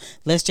else's. So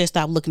let's just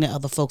stop looking at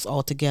other folks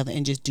altogether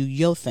and just do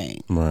your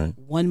thing. Right.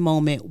 1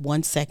 moment,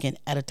 1 second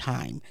at a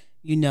time,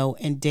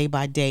 and day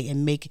by day,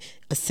 and make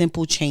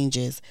simple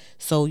changes.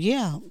 So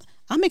yeah,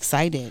 I'm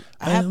excited.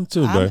 I am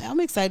too, babe.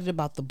 I'm excited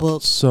about the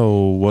book.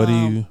 So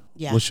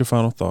what's your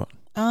final thought?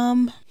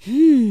 Let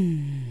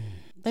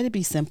it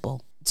be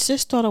simple.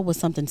 Just start off with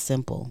something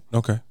simple.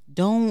 Okay.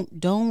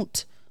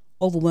 Don't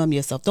overwhelm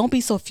yourself. Don't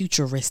be so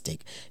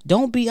futuristic.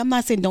 I'm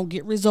not saying don't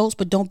get results,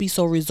 but don't be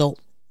so result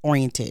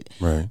oriented.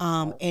 Right.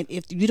 And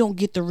if you don't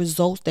get the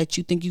results that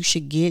you think you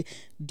should get,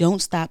 don't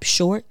stop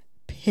short.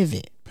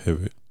 Pivot.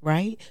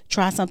 Right?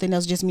 Try something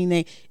else. Just mean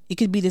that it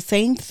could be the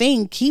same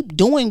thing. Keep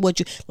doing what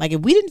you like.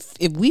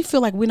 If we feel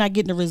like we're not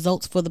getting the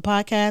results for the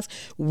podcast,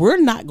 we're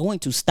not going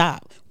to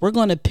stop. We're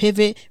going to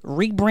pivot,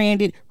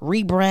 rebrand it,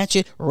 rebranch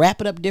it,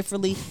 wrap it up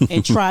differently,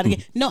 and try it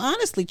again. No,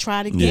 honestly,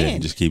 try it again. Yeah,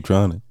 just keep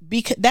trying it.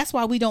 Because that's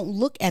why we don't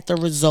look at the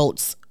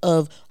results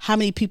of how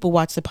many people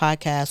watch the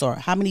podcast or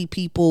how many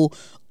people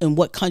in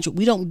what country.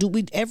 We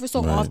ever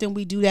so often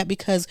we do that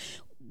because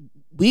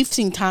we've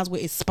seen times where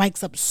it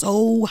spikes up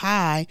so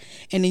high,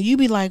 and then you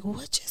be like,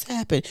 what just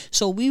happened?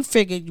 So we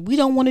figured we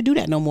don't want to do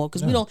that no more,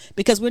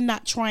 because we're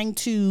not trying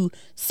to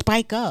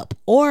spike up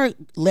or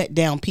let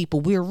down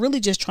people. We're really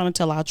just trying to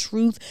tell our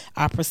truth,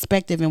 our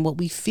perspective, and what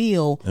we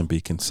feel, and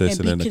be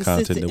consistent in the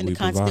content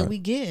that we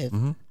give.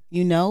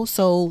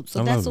 So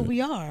that's what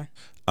we are.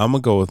 I'm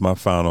gonna go with my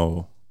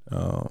final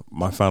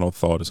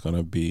thought is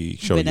gonna be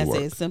show your work.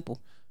 It's simple.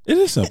 It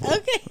is simple.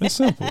 Okay. It's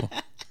simple.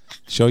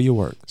 Show your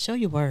work. Show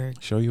your work.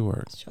 Show your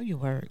work. Show your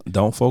work.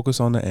 Don't focus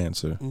on the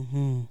answer.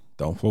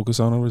 Don't focus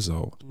on the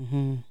result.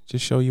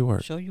 Just show your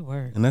work. Show your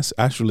work. And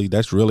that's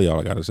really all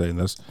I got to say. And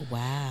that's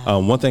wow.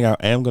 One thing I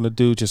am going to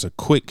do, just a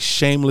quick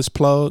shameless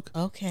plug.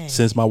 Okay.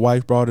 Since my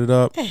wife brought it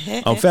up.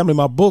 Family,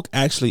 my book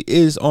actually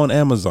is on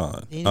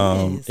Amazon.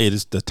 It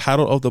is the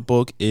title of the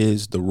book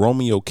is The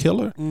Romeo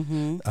Killer.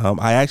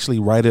 I actually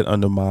write it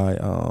under my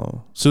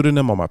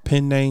pseudonym or my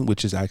pen name,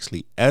 which is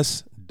actually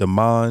S.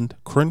 Demond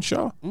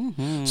Crenshaw.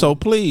 So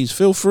please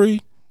feel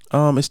free.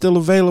 It's still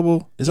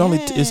available. It's only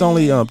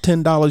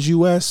 $10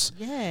 US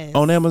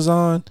on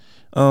Amazon.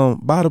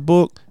 Buy the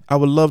book. I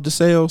would love the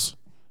sales.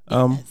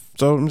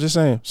 So I'm just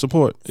saying,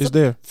 support is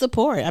there.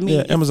 Support. I mean,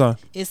 yeah, Amazon.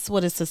 It's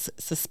what it's a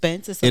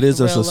suspense. It's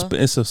a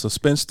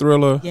suspense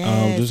thriller.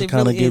 Yes, just to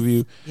kind of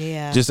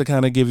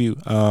give you,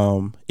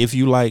 if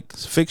you like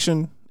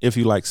fiction, if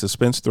you like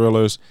suspense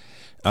thrillers,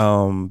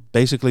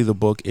 basically the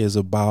book is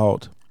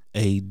about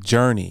a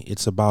journey.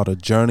 It's about a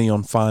journey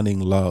on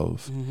finding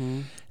love,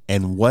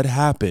 and what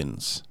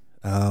happens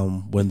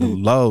when the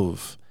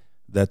love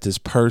that this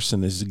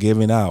person is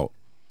giving out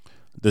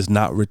does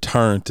not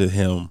return to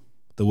him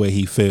the way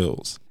he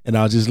feels. And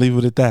I'll just leave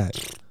it at that.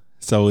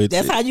 So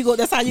that's how you go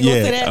to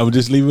that? I'm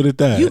just leave it at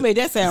that. You made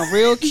that sound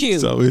real cute.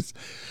 So it's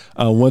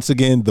once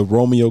again, The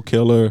Romeo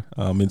Killer.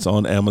 It's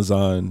on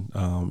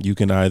Amazon. You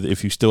can either,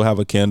 if you still have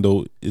a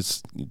Kindle,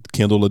 it's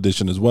Kindle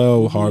edition as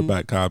well,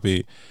 hardback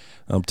copy.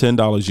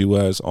 $10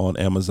 US on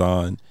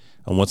Amazon.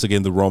 And once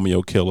again, The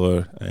Romeo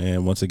Killer,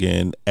 and once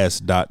again, S.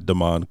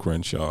 Damon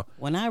Crenshaw.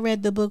 When I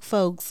read the book,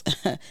 folks,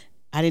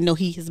 I didn't know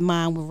his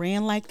mind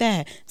ran like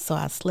that. So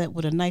I slept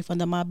with a knife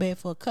under my bed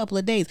for a couple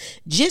of days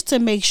just to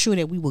make sure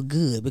that we were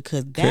good,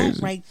 because that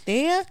right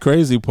there.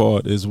 Crazy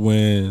part is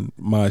when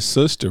my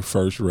sister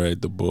first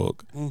read the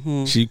book,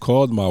 she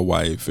called my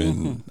wife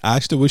and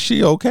asked her, was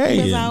she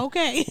okay? Was I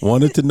okay?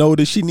 Wanted to know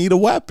that she need a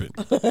weapon.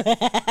 Because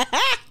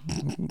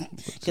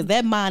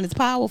that mind is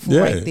powerful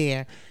right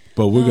there.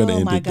 But we're going to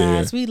end it there. Oh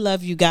my gosh, we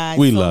love you guys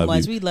so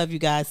much. We love you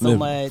guys so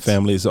much.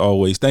 Family, as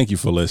always, thank you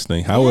for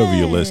listening. However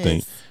you're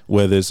listening,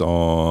 whether it's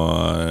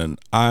on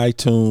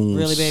iTunes,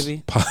 really,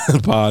 baby,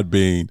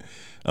 Podbean,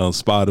 on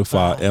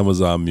Spotify,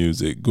 Amazon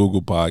Music,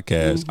 Google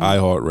Podcasts,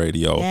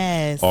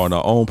 iHeartRadio, or on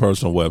our own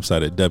personal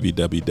website at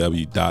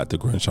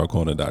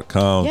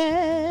www.thecrenshawcorner.com.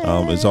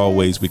 As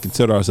always, we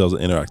consider ourselves an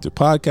interactive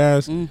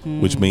podcast,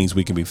 which means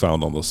we can be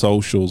found on the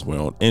socials.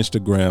 We're on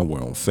Instagram,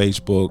 we're on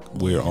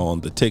Facebook, we're on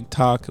the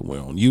TikTok,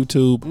 we're on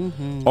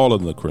YouTube, all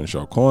of the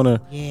Crenshaw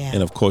Corner.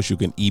 And of course, you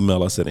can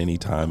email us at any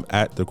time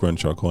at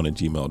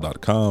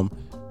thecrenshawcorner@gmail.com.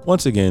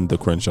 Once again,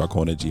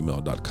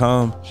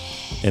 thecrenshawcorner@gmail.com.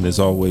 And as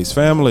always,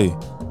 family,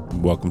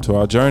 welcome to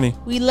our journey.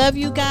 We love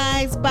you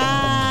guys.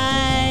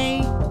 Bye.